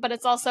unfortunate, but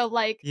it's also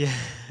like,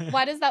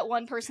 why does that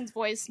one person's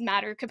voice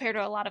matter compared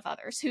to a lot of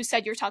others who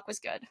said your talk was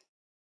good?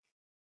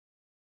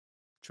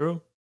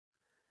 True.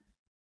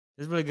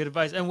 That's really good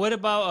advice. And what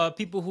about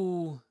people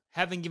who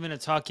haven't given a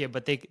talk yet,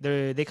 but they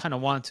kind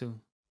of want to?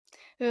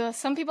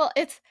 Some people,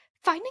 it's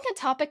finding a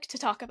topic to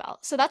talk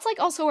about. So that's like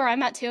also where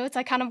I'm at too. It's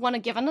I kind of want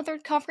to give another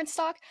conference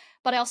talk,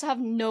 but I also have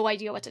no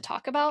idea what to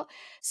talk about.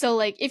 So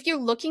like, if you're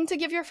looking to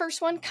give your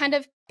first one, kind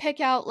of pick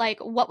out like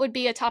what would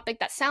be a topic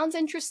that sounds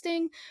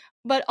interesting,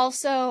 but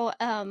also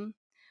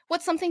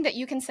what's something that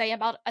you can say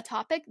about a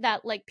topic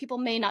that like people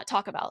may not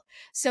talk about.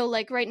 So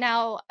like right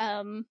now,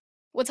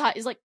 what's hot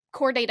is like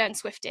core data and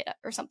Swift data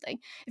or something.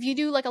 If you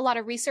do like a lot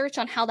of research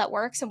on how that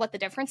works and what the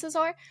differences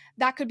are,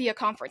 that could be a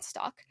conference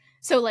talk.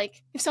 So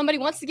like if somebody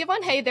wants to give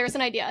one, hey, there's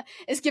an idea,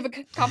 is give a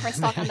conference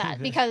talk on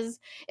that, because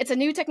it's a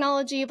new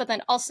technology, but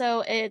then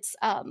also it's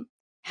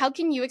how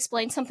can you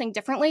explain something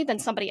differently than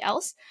somebody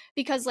else?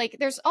 Because like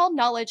there's all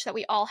knowledge that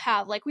we all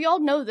have. Like we all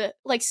know that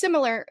like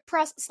similar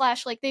press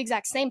slash like the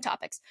exact same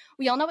topics.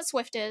 We all know what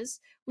Swift is.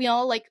 We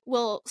all like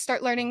will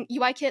start learning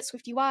UIKit,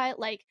 Swift UI,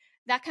 like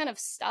that kind of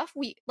stuff.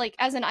 We like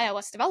as an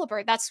iOS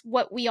developer, that's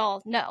what we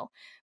all know.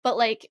 But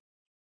like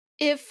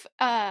if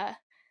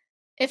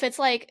it's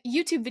like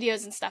YouTube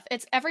videos and stuff,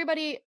 it's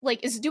everybody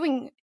like is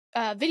doing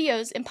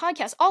videos and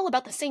podcasts all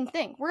about the same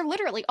thing. We're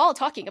literally all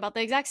talking about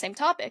the exact same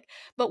topic.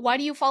 But why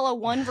do you follow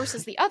one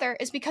versus the other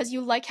is because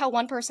you like how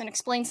one person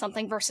explains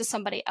something versus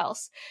somebody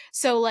else.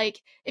 So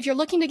like if you're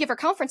looking to give a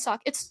conference talk,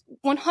 it's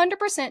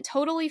 100%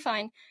 totally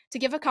fine to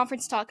give a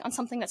conference talk on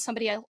something that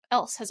somebody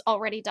else has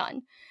already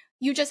done.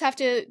 You just have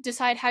to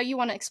decide how you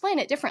want to explain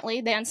it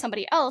differently than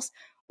somebody else.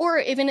 Or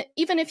even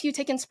if you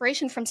take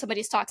inspiration from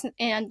somebody's talks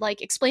and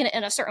like explain it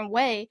in a certain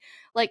way,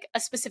 like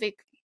a specific,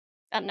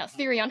 I don't know,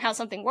 theory on how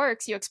something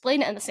works, you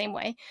explain it in the same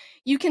way,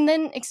 you can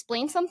then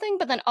explain something,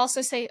 but then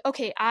also say,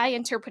 okay, I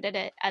interpreted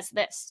it as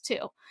this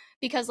too.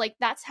 Because like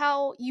that's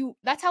how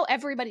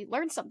everybody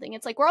learns something.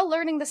 It's like we're all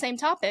learning the same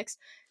topics,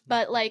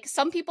 but like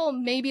some people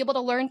may be able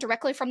to learn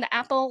directly from the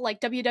Apple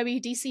like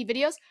WWDC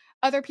videos,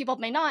 other people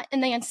may not,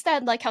 and they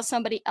instead like how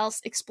somebody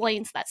else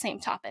explains that same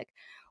topic.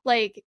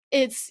 Like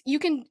it's, you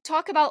can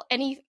talk about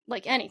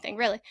anything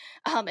really,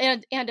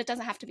 and it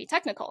doesn't have to be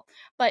technical,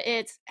 but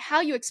it's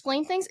how you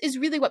explain things is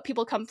really what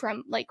people come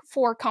from like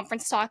for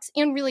conference talks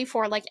and really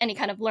for like any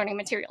kind of learning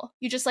material.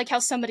 You just like how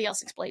somebody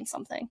else explains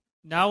something.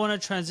 Now I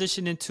want to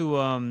transition into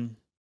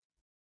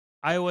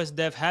iOS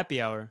Dev Happy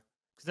Hour,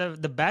 because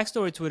the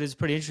backstory to it is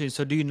pretty interesting.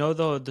 So do you know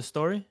the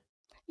story?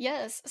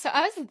 Yes. So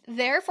I was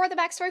there for the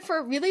backstory for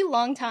a really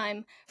long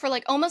time, for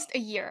like almost a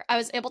year. I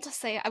was able to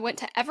say I went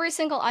to every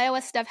single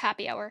iOS Dev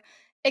Happy Hour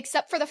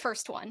except for the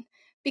first one,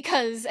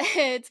 because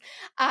it's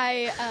so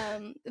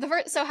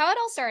how it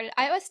all started.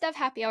 iOS Dev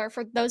Happy Hour,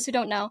 for those who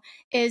don't know,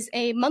 is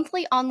a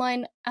monthly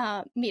online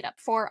meetup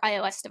for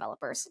iOS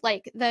developers.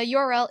 Like the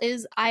URL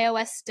is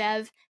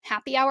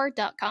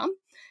iosdevhappyhour.com.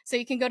 So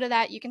you can go to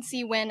that. You can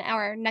see when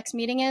our next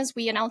meeting is.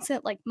 We announce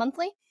it like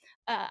monthly.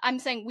 I'm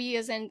saying we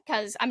as in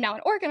because I'm now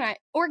an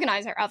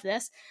organizer of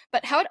this,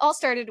 but how it all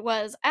started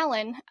was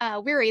Alan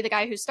Weary, the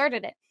guy who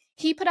started it,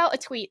 he put out a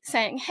tweet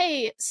saying,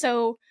 hey,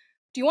 so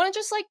do you want to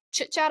just like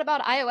chit chat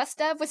about iOS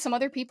dev with some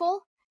other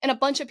people? And a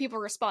bunch of people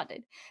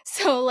responded.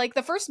 So like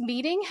the first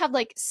meeting had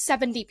like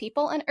 70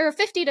 people, or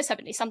 50 to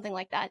 70, something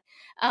like that.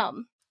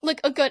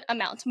 Like a good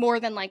amount, more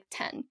than like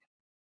 10.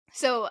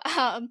 So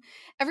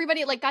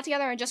everybody like got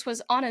together and just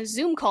was on a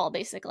Zoom call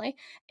basically.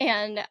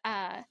 And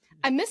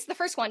I missed the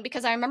first one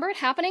because I remember it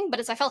happening, but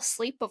as I fell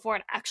asleep before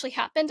it actually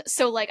happened.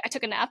 So like I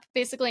took a nap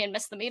basically and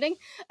missed the meeting.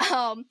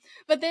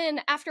 But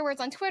then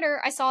afterwards on Twitter,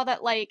 I saw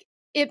that like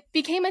it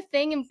became a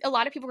thing and a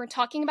lot of people were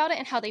talking about it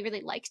and how they really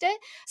liked it.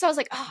 So I was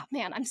like, oh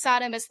man, I'm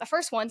sad I missed the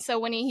first one.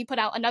 So when he put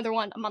out another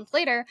one a month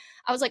later,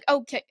 I was like,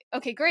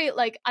 okay, great.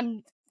 Like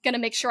I'm going to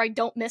make sure I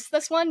don't miss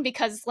this one,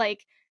 because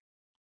like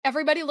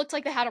everybody looked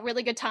like they had a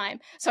really good time,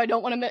 so I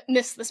don't want to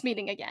miss this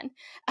meeting again.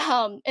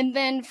 And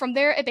then from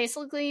there, it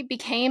basically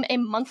became a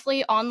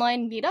monthly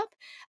online meetup.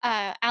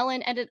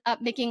 Alan ended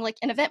up making like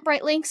an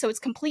Eventbrite link, so it's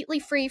completely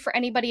free for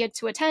anybody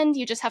to attend.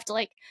 You just have to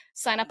like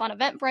sign up on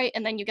Eventbrite,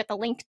 and then you get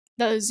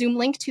the Zoom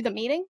link to the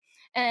meeting,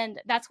 and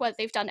that's what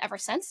they've done ever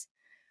since.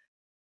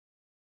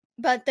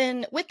 But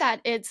then with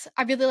that,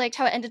 I really liked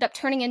how it ended up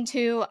turning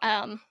into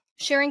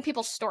sharing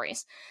people's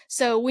stories.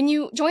 So when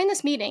you join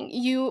this meeting,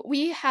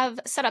 we have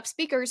set up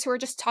speakers who are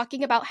just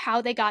talking about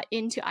how they got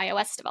into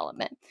iOS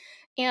development.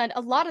 And a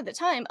lot of the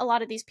time, a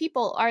lot of these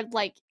people are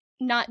like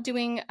not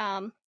doing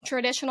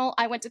traditional,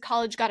 I went to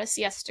college, got a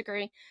CS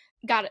degree,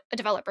 got a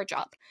developer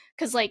job.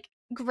 Because like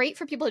great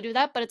for people to do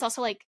that, but it's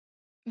also like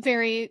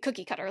very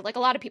cookie cutter. Like a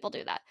lot of people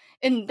do that.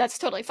 And that's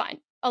totally fine.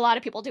 A lot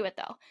of people do it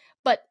though.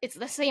 But it's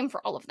the same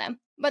for all of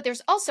them. But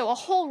there's also a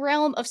whole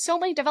realm of so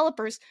many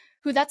developers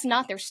who that's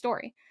not their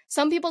story.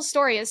 Some people's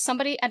story is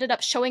somebody ended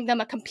up showing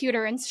them a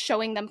computer and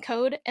showing them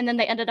code, and then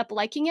they ended up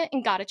liking it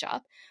and got a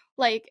job.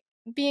 Like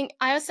being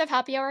iOS Dev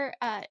Happy Hour,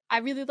 I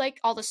really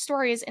like all the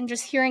stories and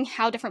just hearing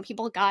how different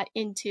people got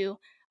into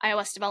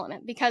iOS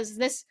development, because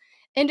this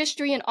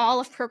industry and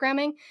all of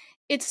programming,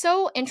 it's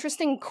so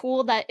interesting and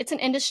cool that it's an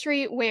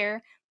industry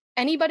where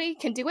anybody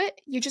can do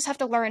it. You just have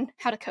to learn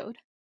how to code.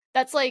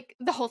 That's like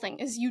the whole thing,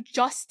 is you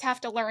just have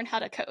to learn how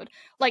to code.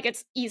 Like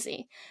it's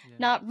easy. Yeah.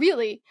 Not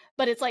really,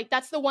 but it's like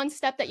that's the one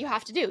step that you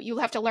have to do. You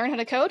have to learn how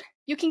to code.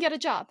 You can get a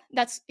job.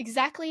 That's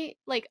exactly,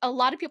 like, a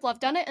lot of people have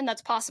done it, and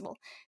that's possible.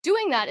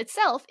 Doing that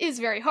itself is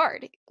very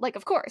hard, like,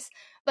 of course,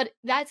 but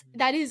that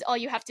is all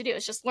you have to do,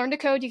 is just learn to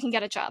code. You can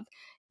get a job.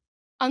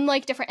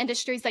 unlike different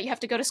industries that you have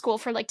to go to school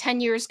for like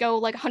 10 years, go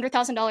like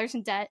 $100,000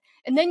 in debt,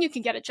 and then you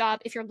can get a job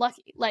if you're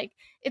lucky. Like,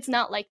 it's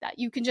not like that.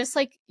 You can just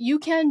like, you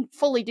can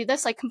fully do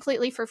this like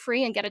completely for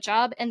free and get a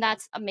job. And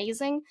that's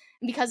amazing.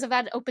 And because of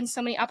that, it opens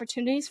so many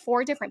opportunities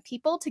for different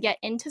people to get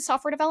into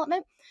software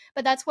development.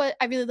 But that's what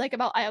I really like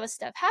about iOS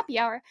Dev Happy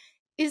Hour,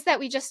 is that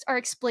we just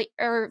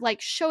are like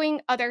showing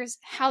others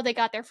how they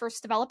got their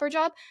first developer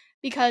job,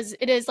 because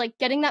it is like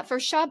getting that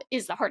first job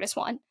is the hardest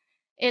one.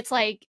 It's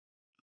like,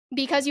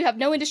 because you have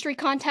no industry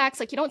contacts,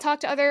 like you don't talk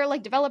to other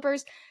like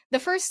developers, the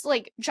first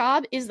like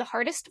job is the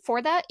hardest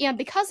for that. And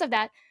because of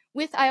that,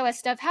 with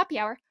iOS Dev Happy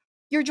Hour,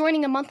 you're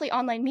joining a monthly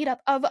online meetup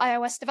of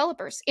iOS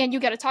developers, and you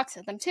get to talk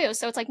to them too.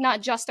 So it's like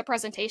not just a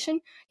presentation,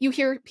 you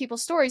hear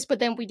people's stories, but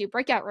then we do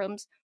breakout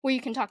rooms where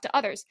you can talk to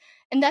others.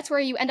 And that's where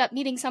you end up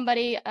meeting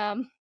somebody.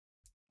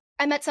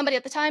 I met somebody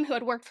at the time who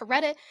had worked for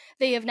Reddit.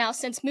 They have now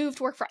since moved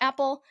to work for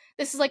Apple.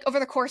 This is like over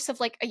the course of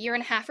like a year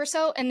and a half or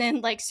so. And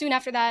then like soon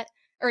after that,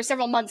 or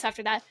several months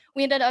after that,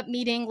 we ended up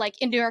meeting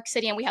like in New York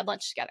City, and we had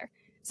lunch together.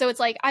 So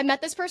it's like, I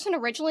met this person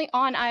originally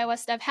on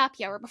iOS Dev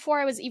Happy Hour before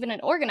I was even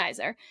an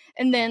organizer.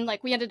 And then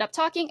like we ended up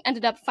talking,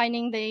 ended up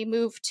finding they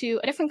moved to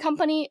a different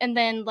company. And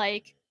then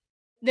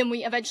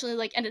we eventually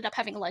like ended up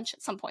having lunch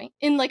at some point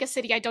in like a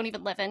city I don't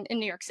even live in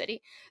New York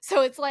City.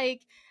 So it's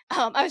like,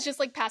 I was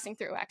just like passing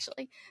through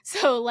actually.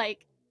 So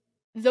like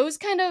those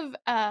kind of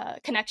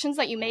connections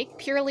that you make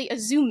purely a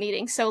Zoom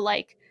meeting. So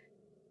like,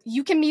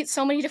 you can meet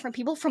so many different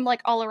people from like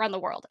all around the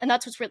world, and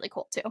that's what's really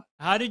cool too.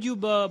 How did you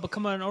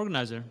become an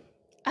organizer?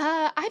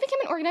 I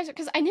became an organizer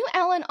because I knew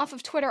Alan off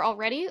of Twitter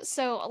already,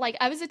 so like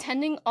I was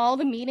attending all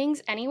the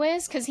meetings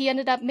anyways, because he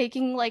ended up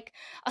making like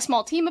a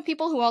small team of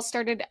people who all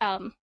started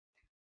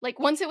like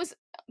once it was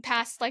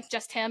past like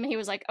just him, he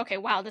was like, okay,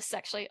 wow, this is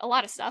actually a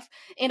lot of stuff,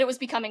 and it was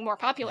becoming more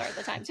popular at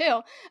the time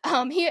too.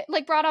 He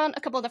like brought on a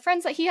couple of the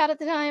friends that he had at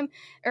the time,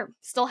 or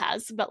still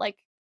has, but like,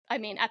 I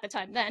mean, at the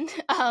time then,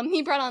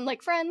 he brought on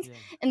like friends,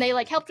 and they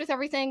like helped with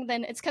everything.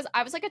 Then it's because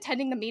I was like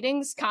attending the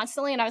meetings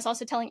constantly, and I was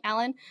also telling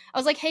Alan, I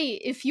was like, hey,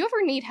 if you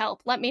ever need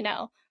help, let me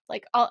know.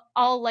 Like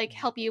I'll like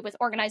help you with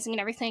organizing and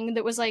everything.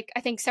 That was like,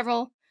 I think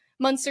several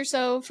months or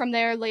so from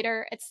there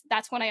later,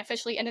 that's when I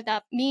officially ended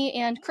up, me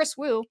and Chris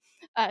Wu,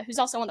 who's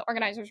also one of the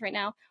organizers right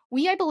now,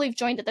 we, I believe,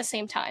 joined at the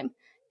same time.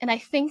 And I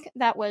think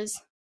that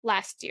was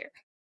last year.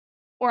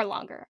 Or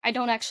longer. I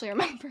don't actually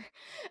remember.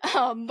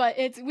 But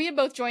we had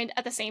both joined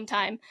at the same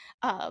time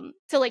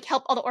to like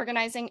help all the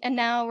organizing. And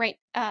now,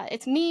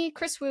 it's me,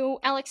 Chris Wu,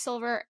 Alex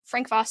Silver,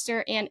 Frank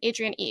Foster, and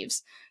Adrian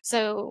Eves.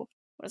 So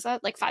what is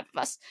that? Like 5 of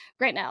us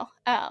right now.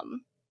 And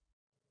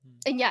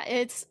yeah,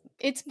 it's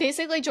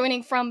basically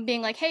joining from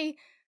being like, hey,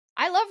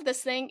 I love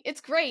this thing.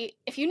 It's great.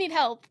 If you need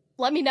help,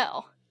 let me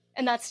know.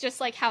 And that's just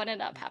like how it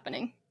ended up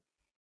happening.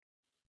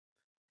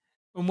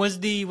 And when's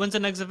the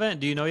next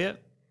event? Do you know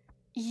yet?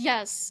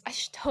 Yes, I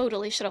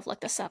totally should have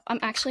looked this up. I'm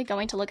actually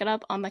going to look it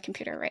up on my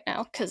computer right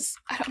now because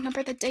I don't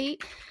remember the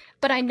date,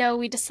 but I know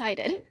we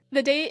decided.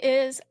 The date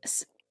is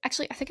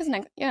actually, I think it's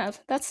next. Yeah, is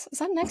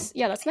that next?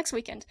 Yeah, that's next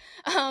weekend.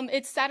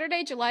 It's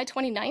Saturday, July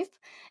 29th,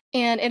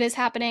 and it is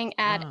happening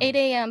at 8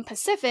 a.m.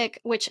 Pacific,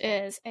 which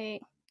is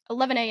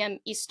 11 a.m.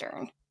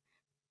 Eastern.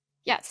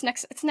 Yeah, it's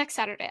next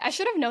Saturday. I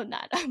should have known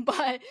that,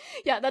 but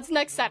yeah, that's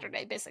next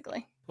Saturday,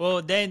 basically.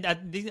 Well, then I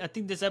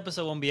think this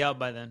episode won't be out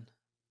by then.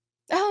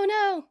 Oh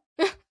no.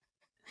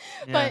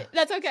 But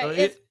that's okay.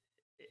 So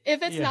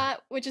if it's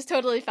not, which is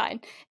totally fine,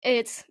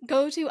 it's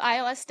go to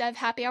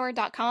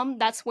iOSDevHappyHour.com.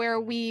 That's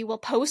where we will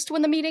post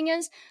when the meeting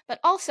is, but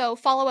also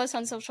follow us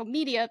on social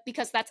media,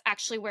 because that's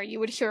actually where you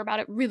would hear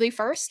about it really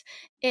first,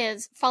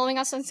 is following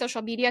us on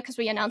social media, because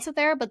we announce it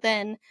there. But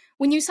then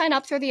when you sign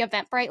up through the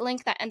Eventbrite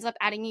link, that ends up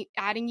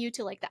adding you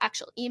to like the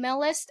actual email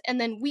list. And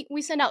then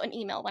we send out an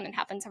email when it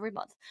happens every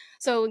month.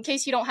 So in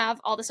case you don't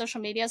have all the social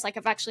medias, like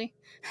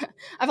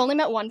I've only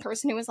met one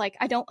person who was like,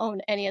 I don't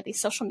own any of these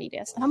social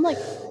medias. And I'm like,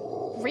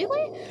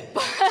 really?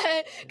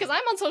 But because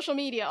I'm on social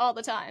media all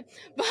the time.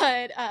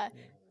 But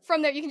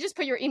from there, you can just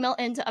put your email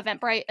into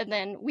Eventbrite, and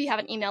then we have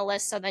an email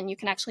list, so then you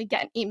can actually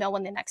get an email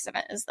when the next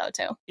event is, though,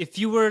 too. If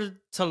you were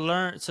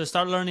to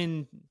start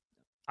learning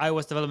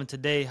iOS development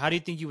today, how do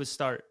you think you would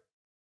start?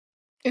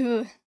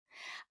 Ooh,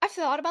 I've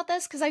thought about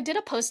this because I did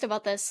a post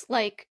about this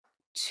like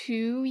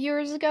 2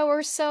 years ago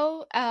or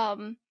so.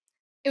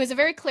 It was a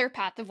very clear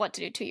path of what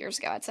to do 2 years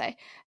ago, I'd say.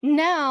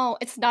 Now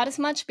it's not as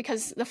much,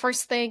 because the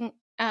first thing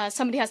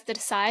somebody has to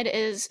decide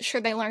is,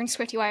 should they learn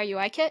Swift UI or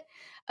UI Kit?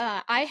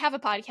 I have a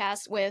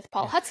podcast with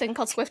Paul Hudson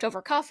called Swift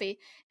Over Coffee,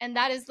 and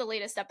that is the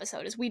latest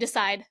episode, is we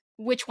decide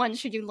which one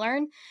should you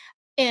learn.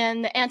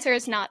 And the answer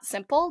is not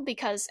simple,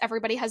 because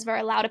everybody has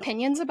very loud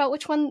opinions about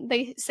which one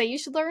they say you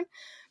should learn.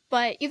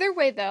 But either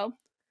way, though,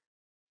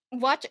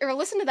 watch or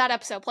listen to that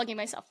episode, plugging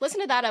myself, listen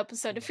to that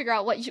episode to figure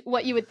out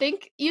what you would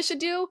think you should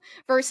do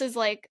versus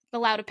like the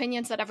loud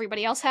opinions that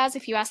everybody else has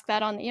if you ask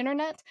that on the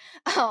internet.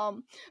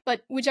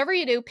 But whichever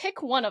you do,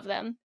 pick one of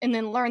them and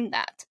then learn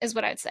that, is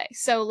what I'd say.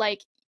 So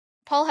like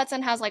Paul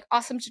Hudson has like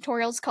awesome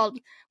tutorials called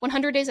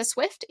 100 Days of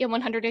Swift and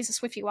 100 Days of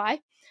Swift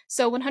UI.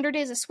 So 100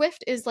 Days of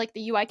Swift is like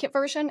the UI kit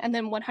version, and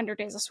then 100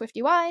 Days of Swift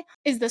UI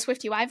is the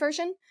Swift UI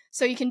version.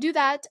 So you can do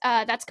that.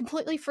 That's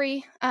completely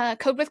free.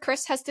 Code with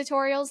Chris has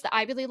tutorials that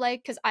I really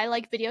like because I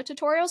like video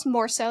tutorials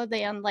more so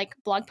than like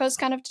blog post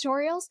kind of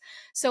tutorials.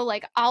 So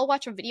like I'll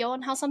watch a video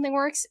on how something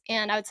works,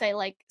 and I would say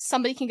like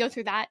somebody can go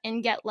through that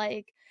and get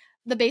like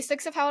the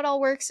basics of how it all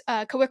works.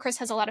 Code with Chris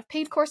has a lot of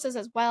paid courses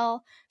as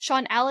well.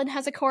 Sean Allen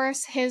has a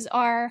course. His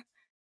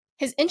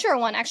intro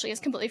one actually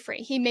is completely free.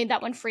 He made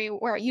that one free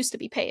where it used to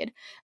be paid.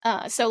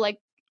 So like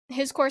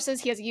his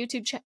courses, he has a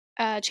YouTube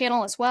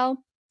channel as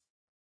well.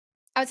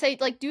 I would say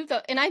like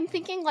and I'm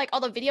thinking like all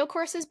the video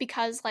courses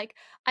because like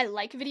I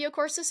like video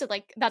courses, so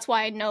like that's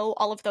why I know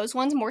all of those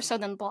ones more so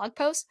than blog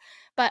posts.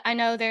 But I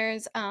know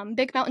there's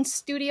Big Mountain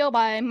Studio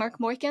by Mark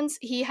Moykins.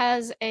 He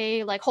has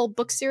a like whole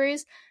book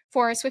series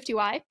for Swift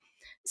UI.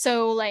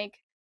 So like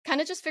kind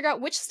of just figure out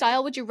which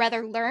style would you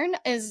rather learn,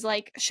 is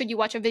like should you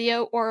watch a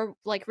video or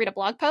like read a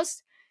blog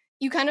post.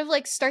 You kind of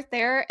like start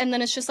there, and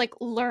then it's just like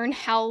learn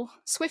how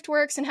Swift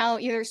works and how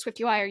either Swift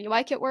UI or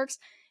UI kit works.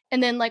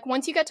 And then like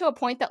once you get to a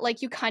point that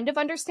like you kind of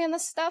understand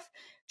this stuff,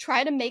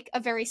 try to make a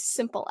very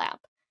simple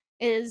app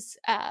is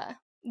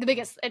the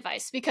biggest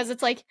advice, because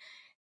it's like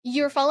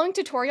you're following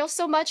tutorials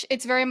so much,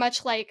 it's very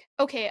much like,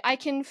 okay, I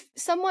can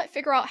somewhat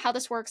figure out how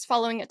this works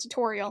following a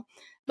tutorial.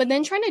 But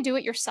then trying to do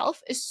it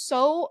yourself is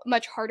so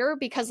much harder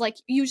because like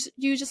you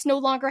just no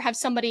longer have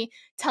somebody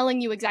telling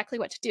you exactly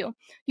what to do.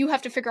 You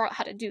have to figure out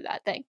how to do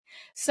that thing.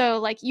 So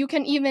like you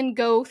can even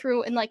go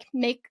through and like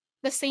make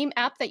the same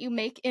app that you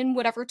make in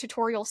whatever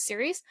tutorial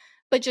series,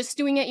 but just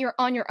doing it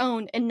on your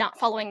own and not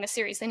following the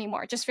series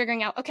anymore. Just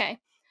figuring out, okay,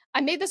 I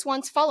made this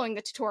once following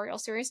the tutorial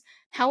series.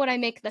 How would I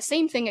make the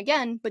same thing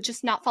again, but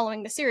just not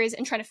following the series,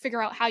 and trying to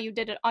figure out how you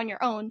did it on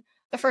your own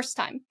the first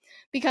time?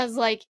 Because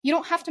like you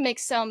don't have to make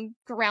some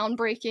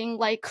groundbreaking,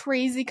 like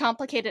crazy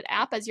complicated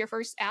app as your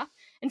first app.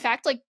 In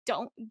fact, like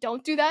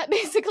don't do that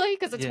basically,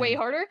 because it's way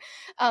harder.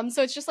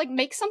 So it's just like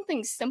make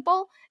something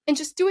simple and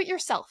just do it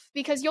yourself,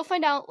 because you'll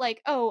find out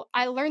like, oh,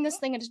 I learned this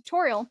thing in a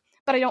tutorial,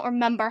 but I don't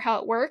remember how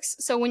it works.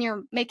 So when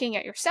you're making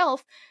it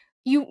yourself,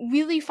 you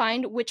really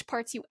find which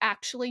parts you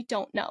actually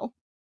don't know,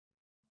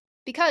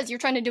 because you're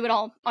trying to do it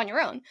all on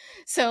your own.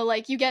 So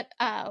like you get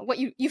what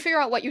you figure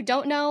out what you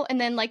don't know, and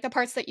then like the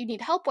parts that you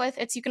need help with,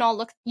 it's you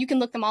can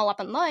look them all up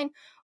online.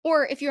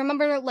 Or if you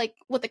remember like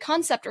what the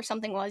concept or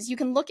something was, you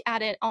can look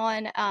at it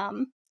on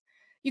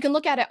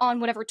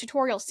whatever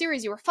tutorial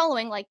series you were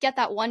following, like get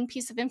that one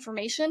piece of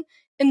information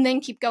and then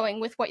keep going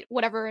with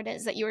whatever it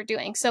is that you were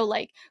doing. So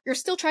like you're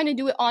still trying to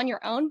do it on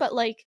your own, but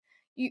like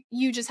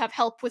you just have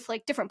help with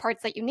like different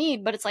parts that you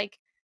need, but it's like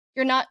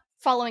you're not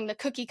following the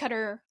cookie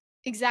cutter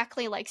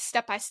exactly like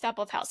step by step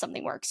of how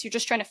something works. You're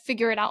just trying to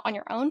figure it out on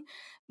your own.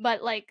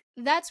 But like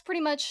that's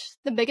pretty much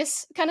the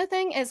biggest kind of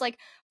thing, is like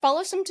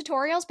follow some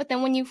tutorials, but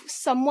then when you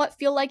somewhat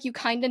feel like you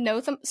kind of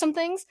know some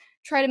things,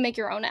 try to make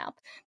your own app,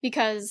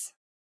 because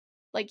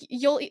like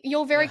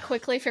you'll very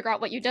quickly figure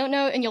out what you don't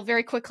know, and you'll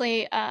very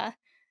quickly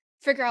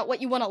figure out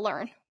what you want to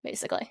learn,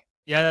 basically.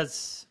 Yeah,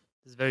 that's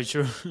very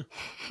true.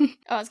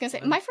 I was gonna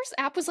say my first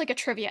app was like a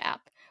trivia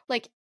app.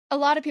 Like a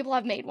lot of people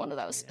have made one of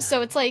those,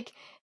 so it's like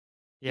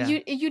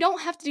you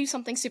don't have to do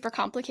something super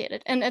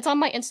complicated. And it's on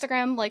my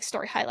Instagram like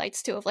story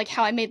highlights too, of like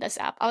how I made this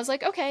app. I was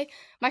like, okay,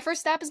 my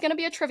first app is gonna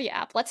be a trivia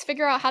app. Let's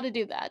figure out how to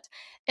do that.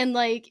 And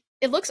like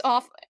it looks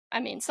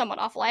somewhat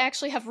awful. I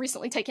actually have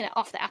recently taken it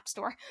off the App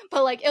Store,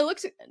 but like it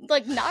looks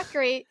like not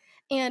great.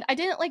 And I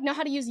didn't like know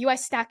how to use UI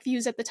stack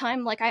views at the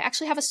time. Like I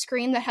actually have a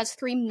screen that has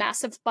 3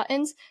 massive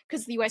buttons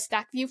because the UI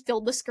stack view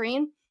filled the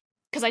screen,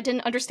 because I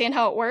didn't understand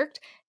how it worked.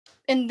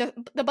 And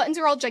the buttons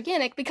are all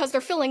gigantic because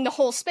they're filling the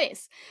whole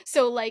space.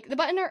 So like the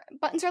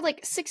buttons are like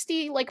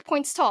 60 like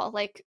points tall,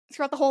 like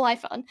throughout the whole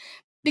iPhone,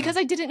 because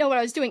I didn't know what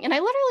I was doing. And I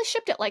literally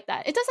shipped it like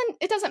that.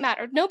 It doesn't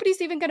matter.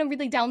 Nobody's even going to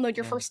really download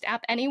your first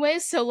app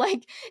anyways. So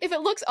like if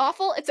it looks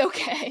awful, it's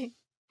okay.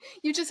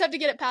 You just have to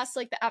get it past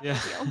like the app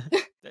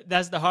review.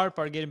 That's the hard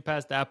part, getting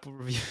past the Apple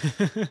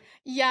review.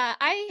 Yeah,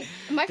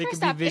 my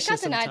first app, it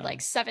got denied sometimes. like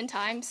 7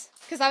 times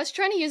because I was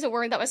trying to use a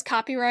word that was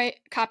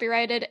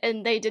copyrighted,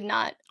 and they did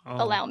not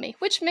allow me,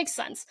 which makes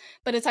sense.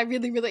 But I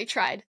really, really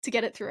tried to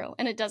get it through,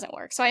 and it doesn't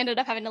work. So I ended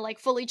up having to like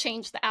fully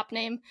change the app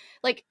name,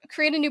 like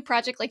create a new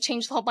project, like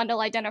change the whole bundle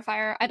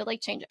identifier. I had to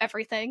like change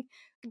everything.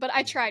 But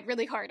I tried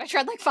really hard. I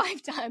tried like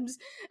 5 times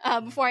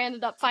before I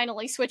ended up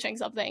finally switching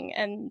something,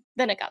 and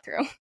then it got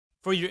through.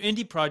 For your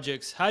indie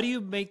projects, how do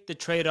you make the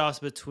trade-offs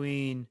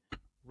between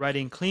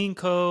writing clean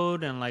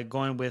code and like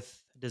going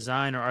with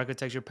design or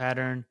architecture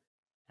pattern,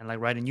 and like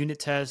writing unit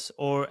tests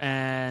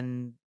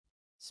and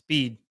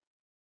speed?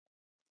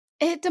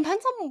 It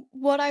depends on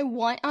what I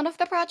want out of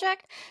the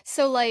project.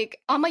 So like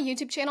on my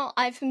YouTube channel,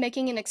 I've been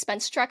making an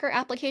expense tracker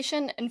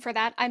application, and for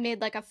that I made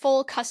like a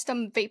full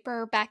custom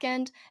Vapor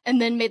backend, and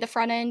then made the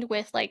front end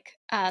with like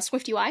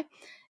Swift UI.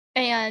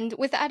 And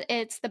with that,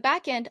 it's the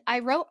back end. I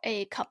wrote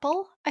a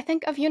couple, I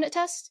think, of unit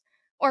tests,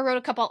 or I wrote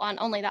a couple on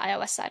only the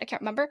iOS side. I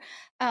can't remember.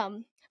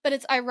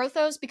 But I wrote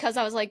those because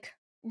I was like,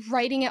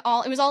 writing it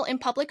all. It was all in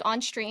public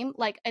on stream.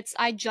 Like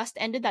I just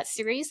ended that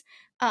series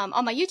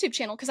on my YouTube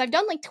channel because I've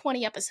done like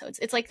 20 episodes.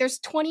 It's like there's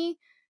 20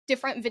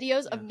 different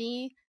videos of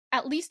me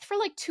at least for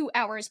like 2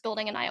 hours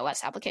building an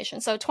iOS application.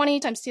 So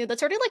 20 times 2,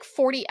 that's already like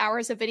 40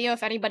 hours of video.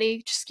 If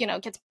anybody just,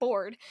 gets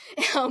bored,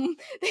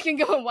 they can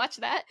go and watch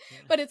that. Yeah.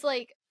 But it's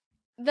like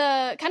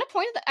the kind of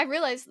point of that, I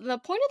realized the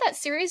point of that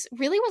series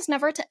really was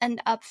never to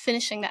end up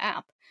finishing the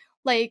app.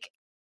 Like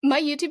my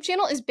YouTube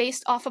channel is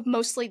based off of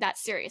mostly that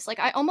series. Like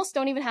I almost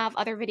don't even have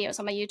other videos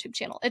on my YouTube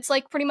channel. It's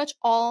like pretty much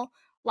all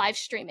live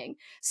streaming.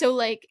 So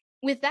like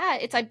with that,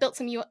 I built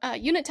some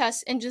unit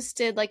tests and just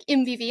did like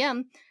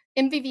MVVM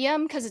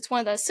because it's one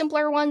of the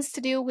simpler ones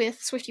to do with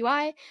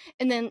SwiftUI.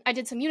 And then I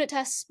did some unit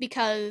tests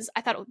because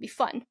I thought it would be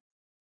fun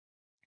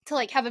to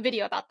like have a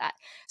video about that.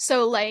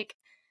 So like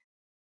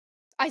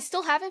I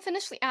still haven't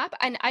finished the app,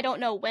 and I don't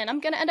know when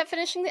I'm going to end up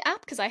finishing the app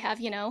because I have,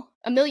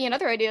 a million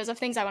other ideas of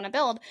things I want to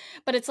build.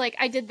 But it's like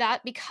I did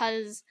that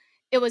because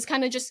it was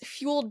kind of just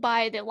fueled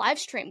by the live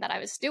stream that I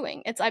was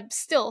doing. I'm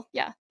still,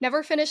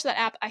 never finished that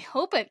app. I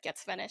hope it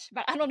gets finished,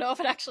 but I don't know if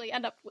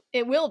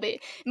it will be.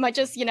 It might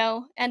just,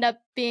 end up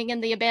being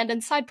in the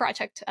abandoned side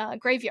project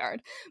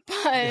graveyard.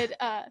 But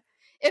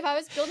if I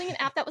was building an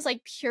app that was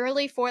like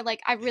purely for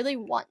like, I really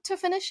want to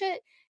finish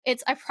it,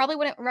 I probably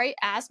wouldn't write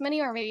as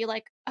many or maybe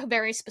like a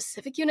very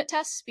specific unit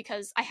test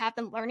because I have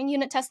been learning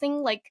unit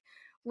testing like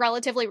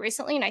relatively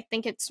recently. And I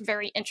think it's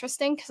very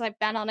interesting because I've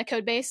been on a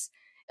code base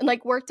and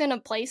like worked in a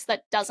place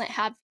that doesn't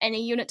have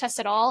any unit tests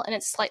at all. And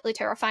it's slightly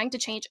terrifying to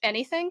change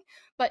anything.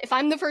 But if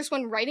I'm the first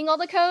one writing all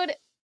the code,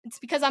 it's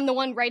because I'm the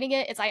one writing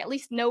it. I at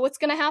least know what's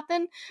going to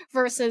happen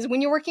versus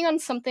when you're working on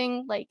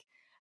something like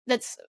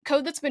that's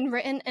code that's been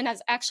written and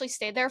has actually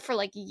stayed there for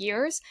like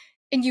years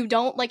and you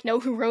don't like know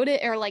who wrote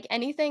it or like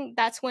anything,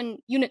 that's when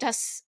unit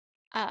tests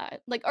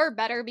like are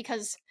better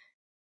because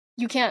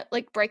you can't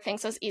like break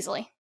things as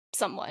easily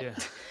somewhat. Yeah.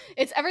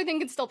 It's everything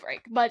can still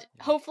break, but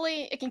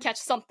hopefully it can catch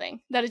something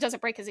that it doesn't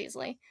break as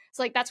easily.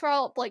 So like that's where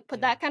I'll like put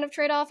that kind of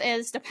trade-off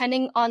is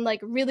depending on like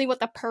really what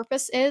the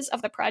purpose is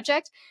of the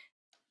project.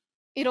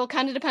 It'll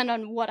kind of depend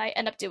on what I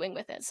end up doing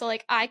with it. So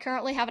like I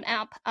currently have an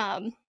app.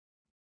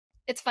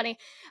 It's funny.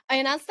 I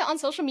announced it on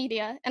social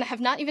media and I have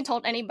not even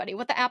told anybody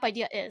what the app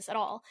idea is at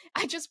all.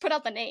 I just put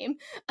out the name.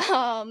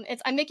 I'm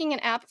making an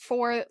app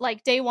for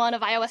like day 1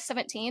 of iOS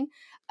 17.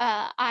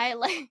 I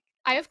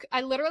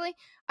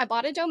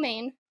bought a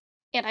domain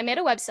and I made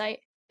a website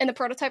and the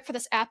prototype for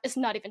this app is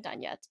not even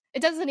done yet.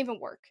 It doesn't even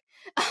work.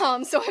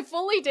 So I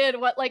fully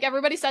did what like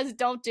everybody says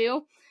don't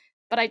do,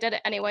 but I did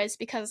it anyways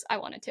because I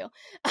wanted to.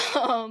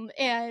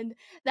 And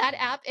that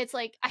app, it's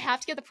like I have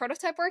to get the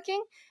prototype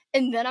working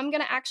and then I'm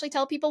going to actually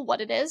tell people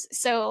what it is.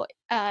 So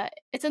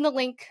it's in the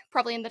link,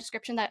 probably in the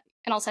description and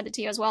I'll send it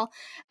to you as well,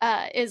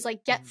 is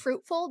like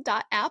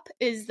getfruitful.app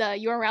is the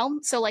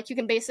URL. So like you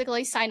can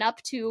basically sign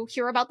up to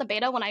hear about the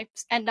beta when I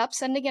end up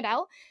sending it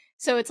out.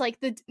 So it's like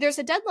there's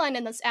a deadline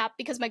in this app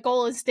because my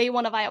goal is day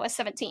 1 of iOS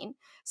 17.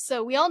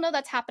 So we all know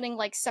that's happening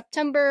like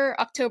September,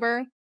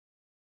 October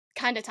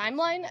kind of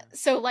timeline.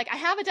 So like I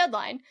have a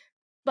deadline,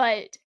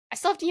 but I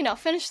still have to,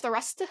 finish the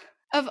rest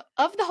of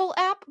the whole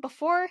app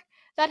before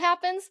that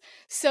happens.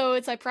 So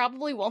I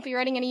probably won't be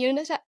writing any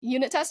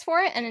unit test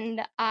for it.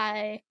 And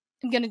I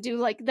am going to do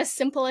like the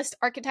simplest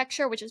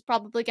architecture, which is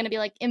probably going to be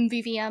like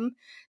MVVM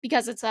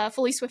because it's a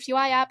fully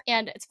SwiftUI app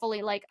and it's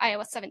fully like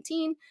iOS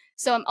 17.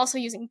 So I'm also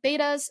using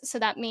betas. So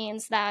that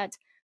means that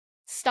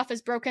stuff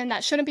is broken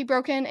that shouldn't be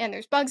broken and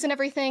there's bugs and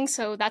everything.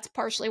 So that's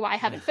partially why I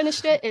haven't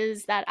finished it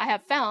is that I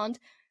have found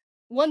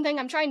one thing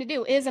I'm trying to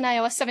do is an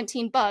iOS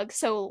 17 bug.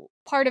 So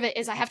part of it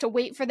is I have to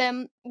wait for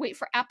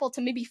Apple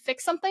to maybe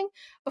fix something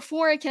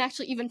before I can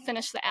actually even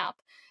finish the app.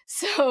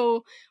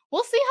 So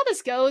we'll see how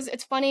this goes.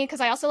 It's funny because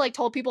I also like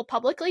told people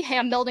publicly, hey,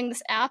 I'm building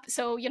this app.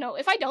 So,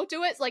 if I don't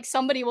do it, like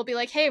somebody will be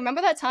like, hey,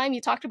 remember that time you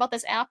talked about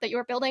this app that you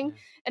were building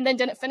and then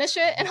didn't finish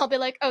it? And I'll be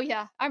like, oh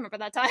yeah, I remember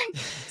that time.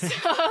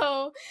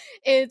 So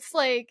it's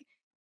like,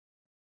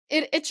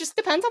 it just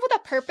depends on what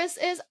the purpose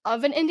is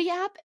of an indie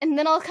app. And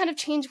then I'll kind of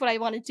change what I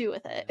want to do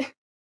with it.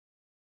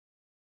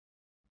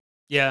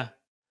 Yeah,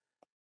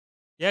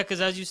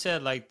 because as you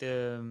said, like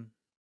the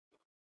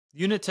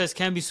unit test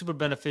can be super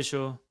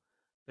beneficial,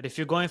 but if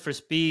you're going for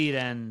speed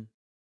and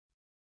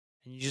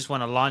you just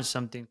want to launch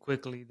something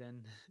quickly,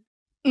 then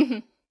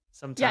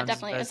sometimes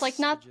definitely it's like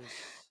not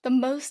the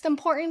most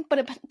important, but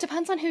it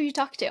depends on who you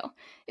talk to.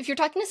 If you're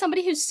talking to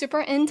somebody who's super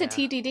into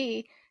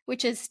TDD,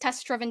 which is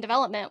test-driven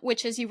development,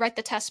 which is you write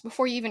the test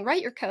before you even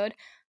write your code,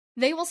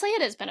 they will say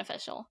it is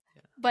beneficial.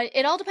 But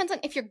it all depends on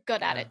if you're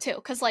good at it too,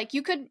 because like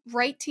you could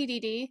write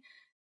TDD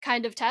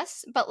kind of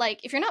tests, but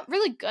like if you're not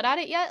really good at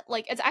it yet,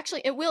 like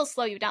it will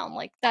slow you down.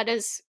 Like that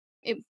is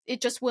it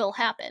just will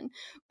happen.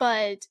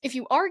 But if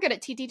you are good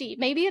at TDD,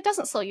 maybe it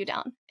doesn't slow you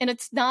down and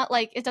it's not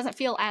like it doesn't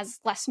feel as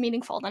less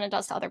meaningful than it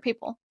does to other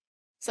people.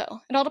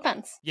 So it all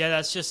depends. Yeah,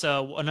 that's just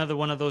another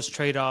one of those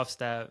trade-offs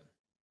that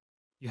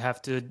you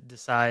have to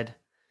decide.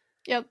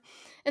 Yep.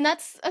 And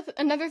that's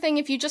another thing.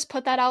 If you just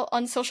put that out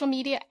on social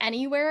media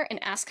anywhere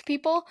and ask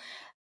people,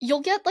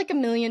 you'll get like a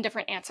million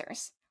different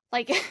answers.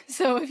 Like,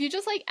 so if you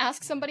just like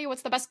ask somebody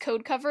what's the best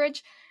code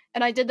coverage,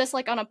 and I did this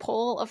like on a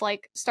poll of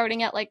like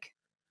starting at like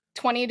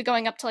 20 to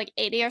going up to like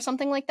 80 or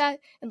something like that,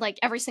 and like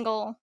every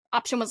single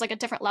option was like a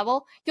different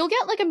level, you'll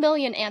get like a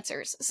million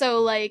answers.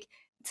 So like,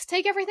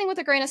 take everything with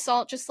a grain of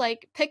salt. Just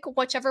like pick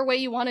whichever way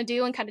you want to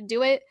do and kind of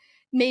do it.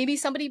 Maybe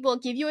somebody will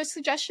give you a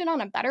suggestion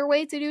on a better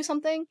way to do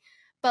something,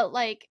 but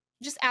like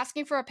just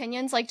asking for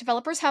opinions, like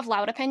developers have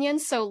loud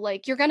opinions, so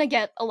like you're gonna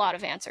get a lot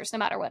of answers no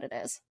matter what it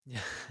is. Yeah.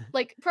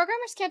 Like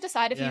programmers can't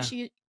decide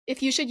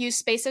if you should use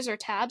spaces or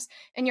tabs,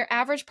 and your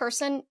average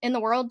person in the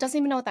world doesn't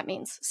even know what that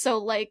means. So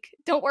like,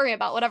 don't worry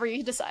about whatever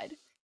you decide.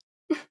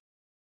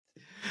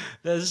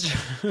 That's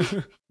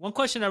true. One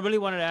question I really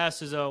wanted to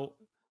ask is, so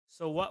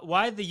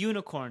why the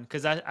unicorn?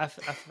 Because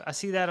I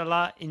see that a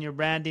lot in your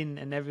branding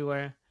and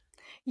everywhere.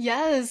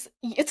 Yes,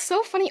 it's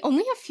so funny.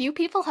 Only a few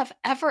people have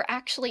ever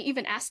actually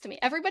even asked me.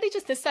 Everybody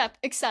just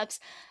accepts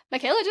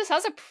Mikaela just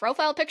has a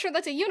profile picture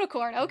that's a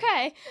unicorn.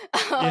 Okay.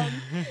 Yeah.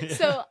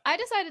 So I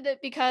decided it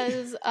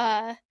because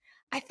I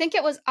think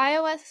it was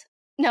iOS.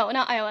 No,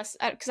 not iOS,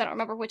 because I don't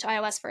remember which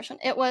iOS version.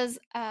 It was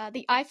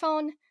the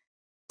iPhone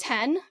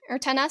 10 or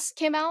 10s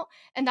came out,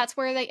 and that's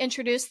where they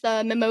introduced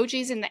the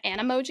memojis and the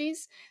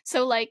animojis.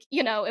 So like,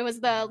 you know, it was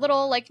the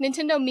little like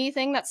Nintendo Me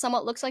thing that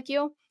somewhat looks like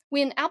you.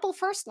 When Apple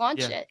first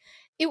launched Yeah.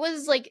 it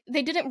was like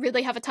they didn't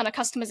really have a ton of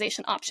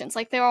customization options.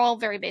 Like they're all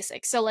very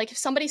basic. So like if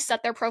somebody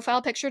set their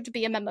profile picture to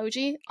be a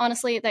memoji,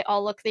 honestly, they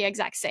all look the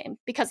exact same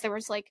because there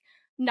was like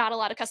not a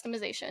lot of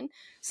customization.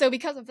 So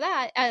because of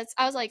that, as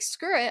I was like,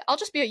 screw it, I'll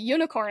just be a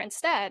unicorn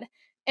instead.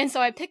 And so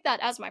I picked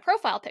that as my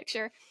profile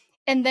picture.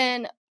 And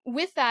then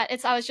with that,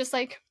 I was just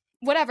like,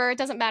 whatever, it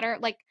doesn't matter.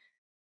 Like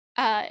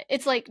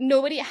it's like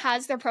nobody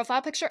has their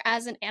profile picture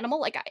as an animal.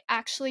 Like I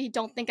actually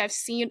don't think I've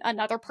seen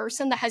another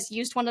person that has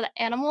used one of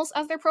the animals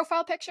as their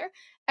profile picture.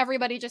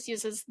 Everybody just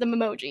uses the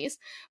memojis.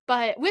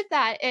 But with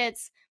that,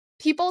 it's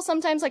people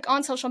sometimes like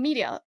on social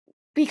media,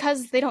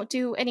 because they don't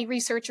do any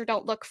research or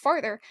don't look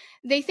farther,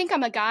 they think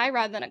I'm a guy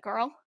rather than a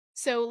girl.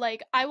 So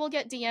like I will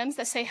get DMs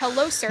that say,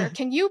 "Hello sir,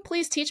 can you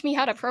please teach me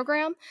how to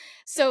program?"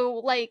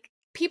 So like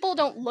people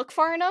don't look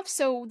far enough,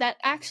 so that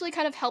actually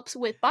kind of helps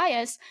with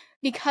bias,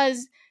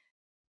 because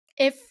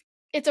if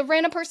it's a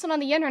random person on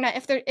the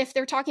internet, if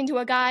they're talking to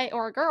a guy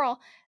or a girl,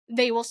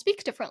 they will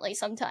speak differently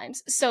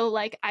sometimes. So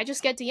like I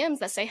just get DMs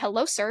that say,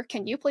 "Hello sir,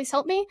 can you please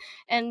help me?"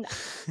 And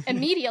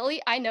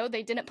immediately I know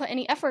they didn't put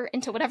any effort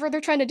into whatever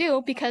they're trying to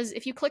do, because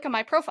if you click on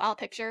my profile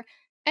picture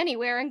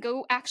anywhere and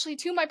go actually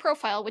to my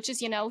profile, which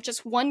is, you know,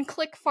 just one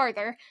click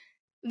farther,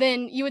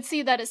 then you would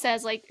see that it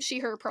says like she,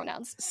 her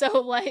pronouns.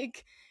 So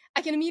like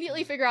I can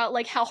immediately figure out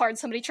like how hard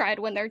somebody tried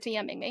when they're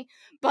DMing me.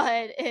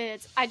 But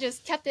I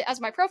just kept it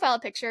as my profile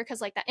picture because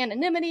like that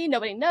anonymity,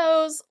 nobody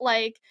knows.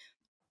 Like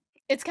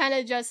it's kind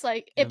of just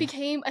like it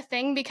became a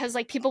thing because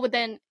like people would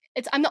then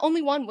I'm the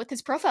only one with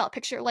his profile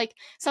picture. Like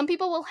some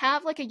people will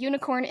have like a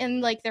unicorn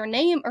in like their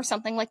name or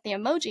something like the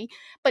emoji,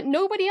 but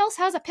nobody else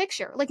has a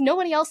picture. Like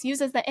nobody else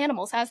uses the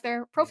animals as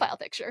their profile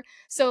picture.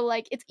 So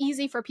like it's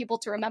easy for people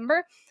to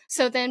remember.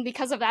 So then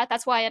because of that,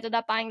 that's why I ended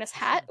up buying this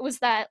hat, was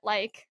that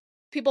like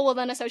people will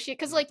then associate,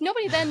 because like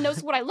nobody then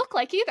knows what I look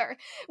like either,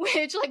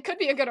 which like could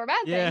be a good or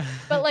bad thing.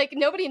 But like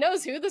nobody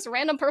knows who this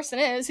random person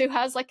is who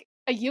has like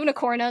a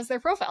unicorn as their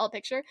profile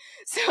picture.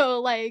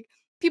 So like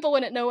people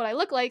wouldn't know what I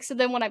look like. So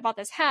then when I bought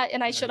this hat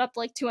and I showed up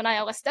like to an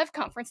iOS dev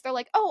conference, they're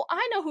like, "Oh,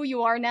 I know who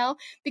you are now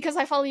because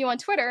I follow you on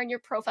Twitter and your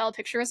profile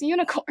picture is a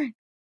unicorn."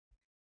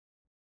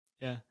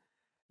 Yeah.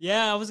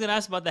 Yeah, I was gonna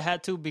ask about the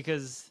hat too,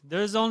 because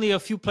there's only a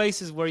few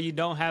places where you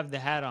don't have the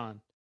hat on.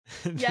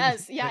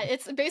 Yes, yeah,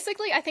 it's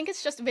basically, I think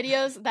it's just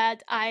videos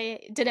that I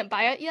didn't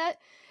buy it yet.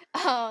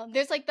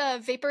 There's like the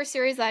Vapor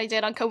series that I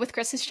did on Code with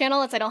Chris's channel.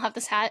 I don't have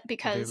this hat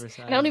because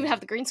and I don't even have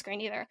the green screen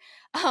either.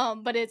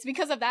 But it's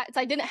because of that.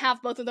 I didn't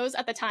have both of those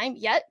at the time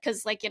yet,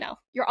 because like, you know,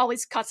 you're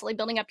always constantly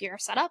building up your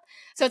setup.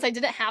 So I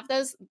didn't have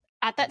those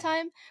at that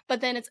time. But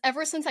then it's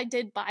ever since I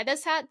did buy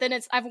this hat, then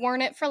I've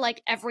worn it for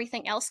like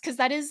everything else, because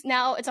that is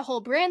now it's a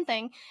whole brand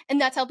thing, and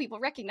that's how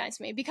people recognize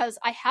me, because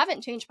I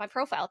haven't changed my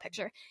profile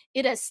picture.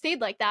 It has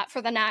stayed like that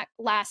for the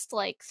last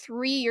like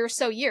 3 or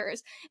so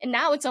years, and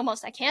now it's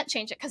almost I can't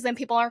change it because then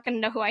people aren't going to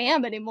know who I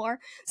am anymore.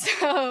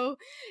 So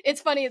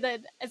it's funny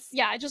that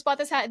I just bought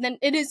this hat, and then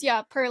it is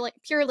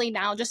purely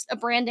now just a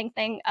branding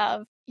thing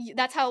of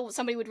that's how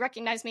somebody would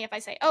recognize me if I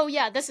say, "Oh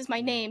yeah, this is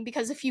my name,"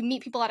 because if you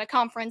meet people at a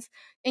conference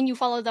and you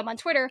follow them on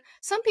Twitter,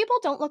 some people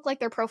don't look like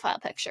their profile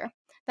picture.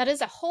 That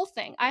is a whole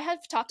thing. I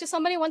have talked to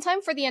somebody one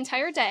time for the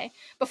entire day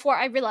before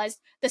I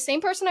realized the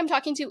same person I'm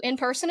talking to in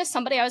person is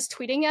somebody I was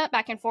tweeting at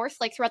back and forth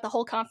like throughout the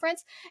whole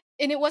conference.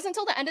 And it wasn't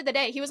until the end of the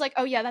day he was like,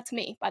 "Oh yeah, that's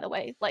me, by the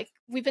way. Like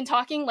we've been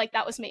talking, like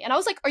that was me." And I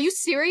was like, "Are you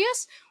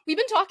serious? We've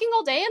been talking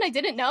all day and I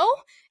didn't know?"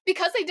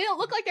 Because they didn't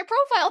look like their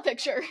profile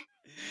picture.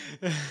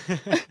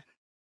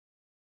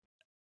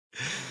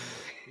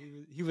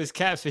 He was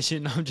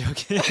catfishing. No, I'm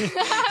joking.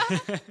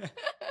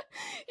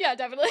 Yeah,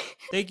 definitely.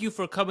 Thank you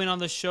for coming on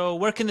the show.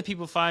 Where can the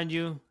people find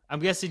you? I'm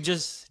guessing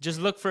just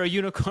look for a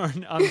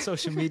unicorn on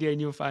social media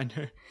and you'll find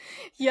her.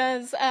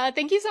 Yes.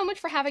 Thank you so much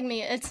for having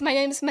me. My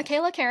name is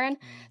Mikaela Caron.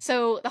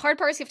 So the hard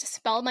part is you have to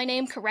spell my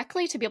name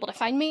correctly to be able to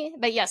find me.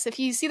 But yes, if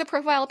you see the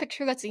profile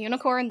picture that's a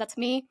unicorn, that's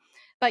me.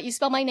 But you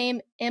spell my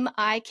name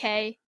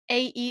Mikaela,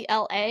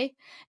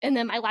 and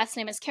then my last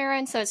name is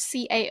Caron, so it's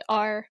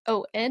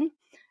Caron.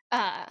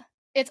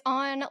 It's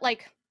on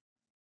like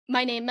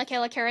my name,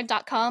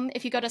 MikaelaCaron.com.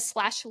 If you go to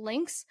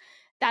 /links,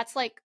 that's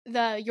like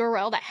the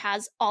URL that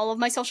has all of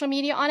my social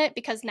media on it,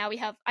 because now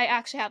I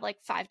actually have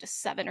like 5 to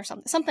 7 or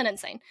something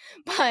insane.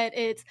 But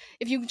if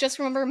you just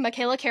remember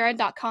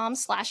MikaelaCaron.com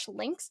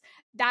 /links,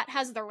 that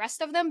has the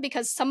rest of them,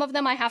 because some of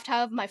them I have to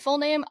have my full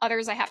name,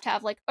 others I have to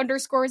have like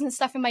underscores and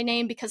stuff in my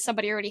name because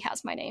somebody already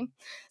has my name.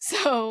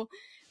 So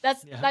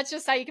that's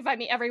just how you can find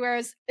me everywhere.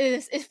 Is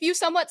if you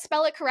somewhat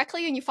spell it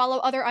correctly and you follow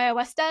other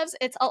iOS devs,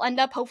 I'll end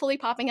up hopefully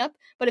popping up.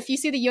 But if you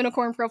see the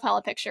unicorn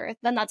profile picture,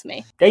 then that's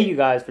me. Thank you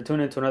guys for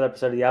tuning in to another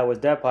episode of the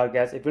iOS Dev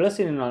Podcast. If you're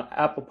listening on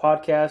Apple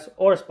Podcasts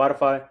or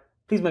Spotify,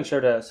 please make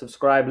sure to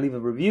subscribe, leave a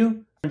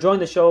review. Enjoying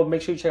the show,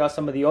 make sure you check out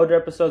some of the older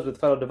episodes with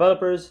fellow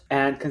developers,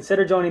 and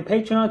consider joining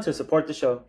Patreon to support the show.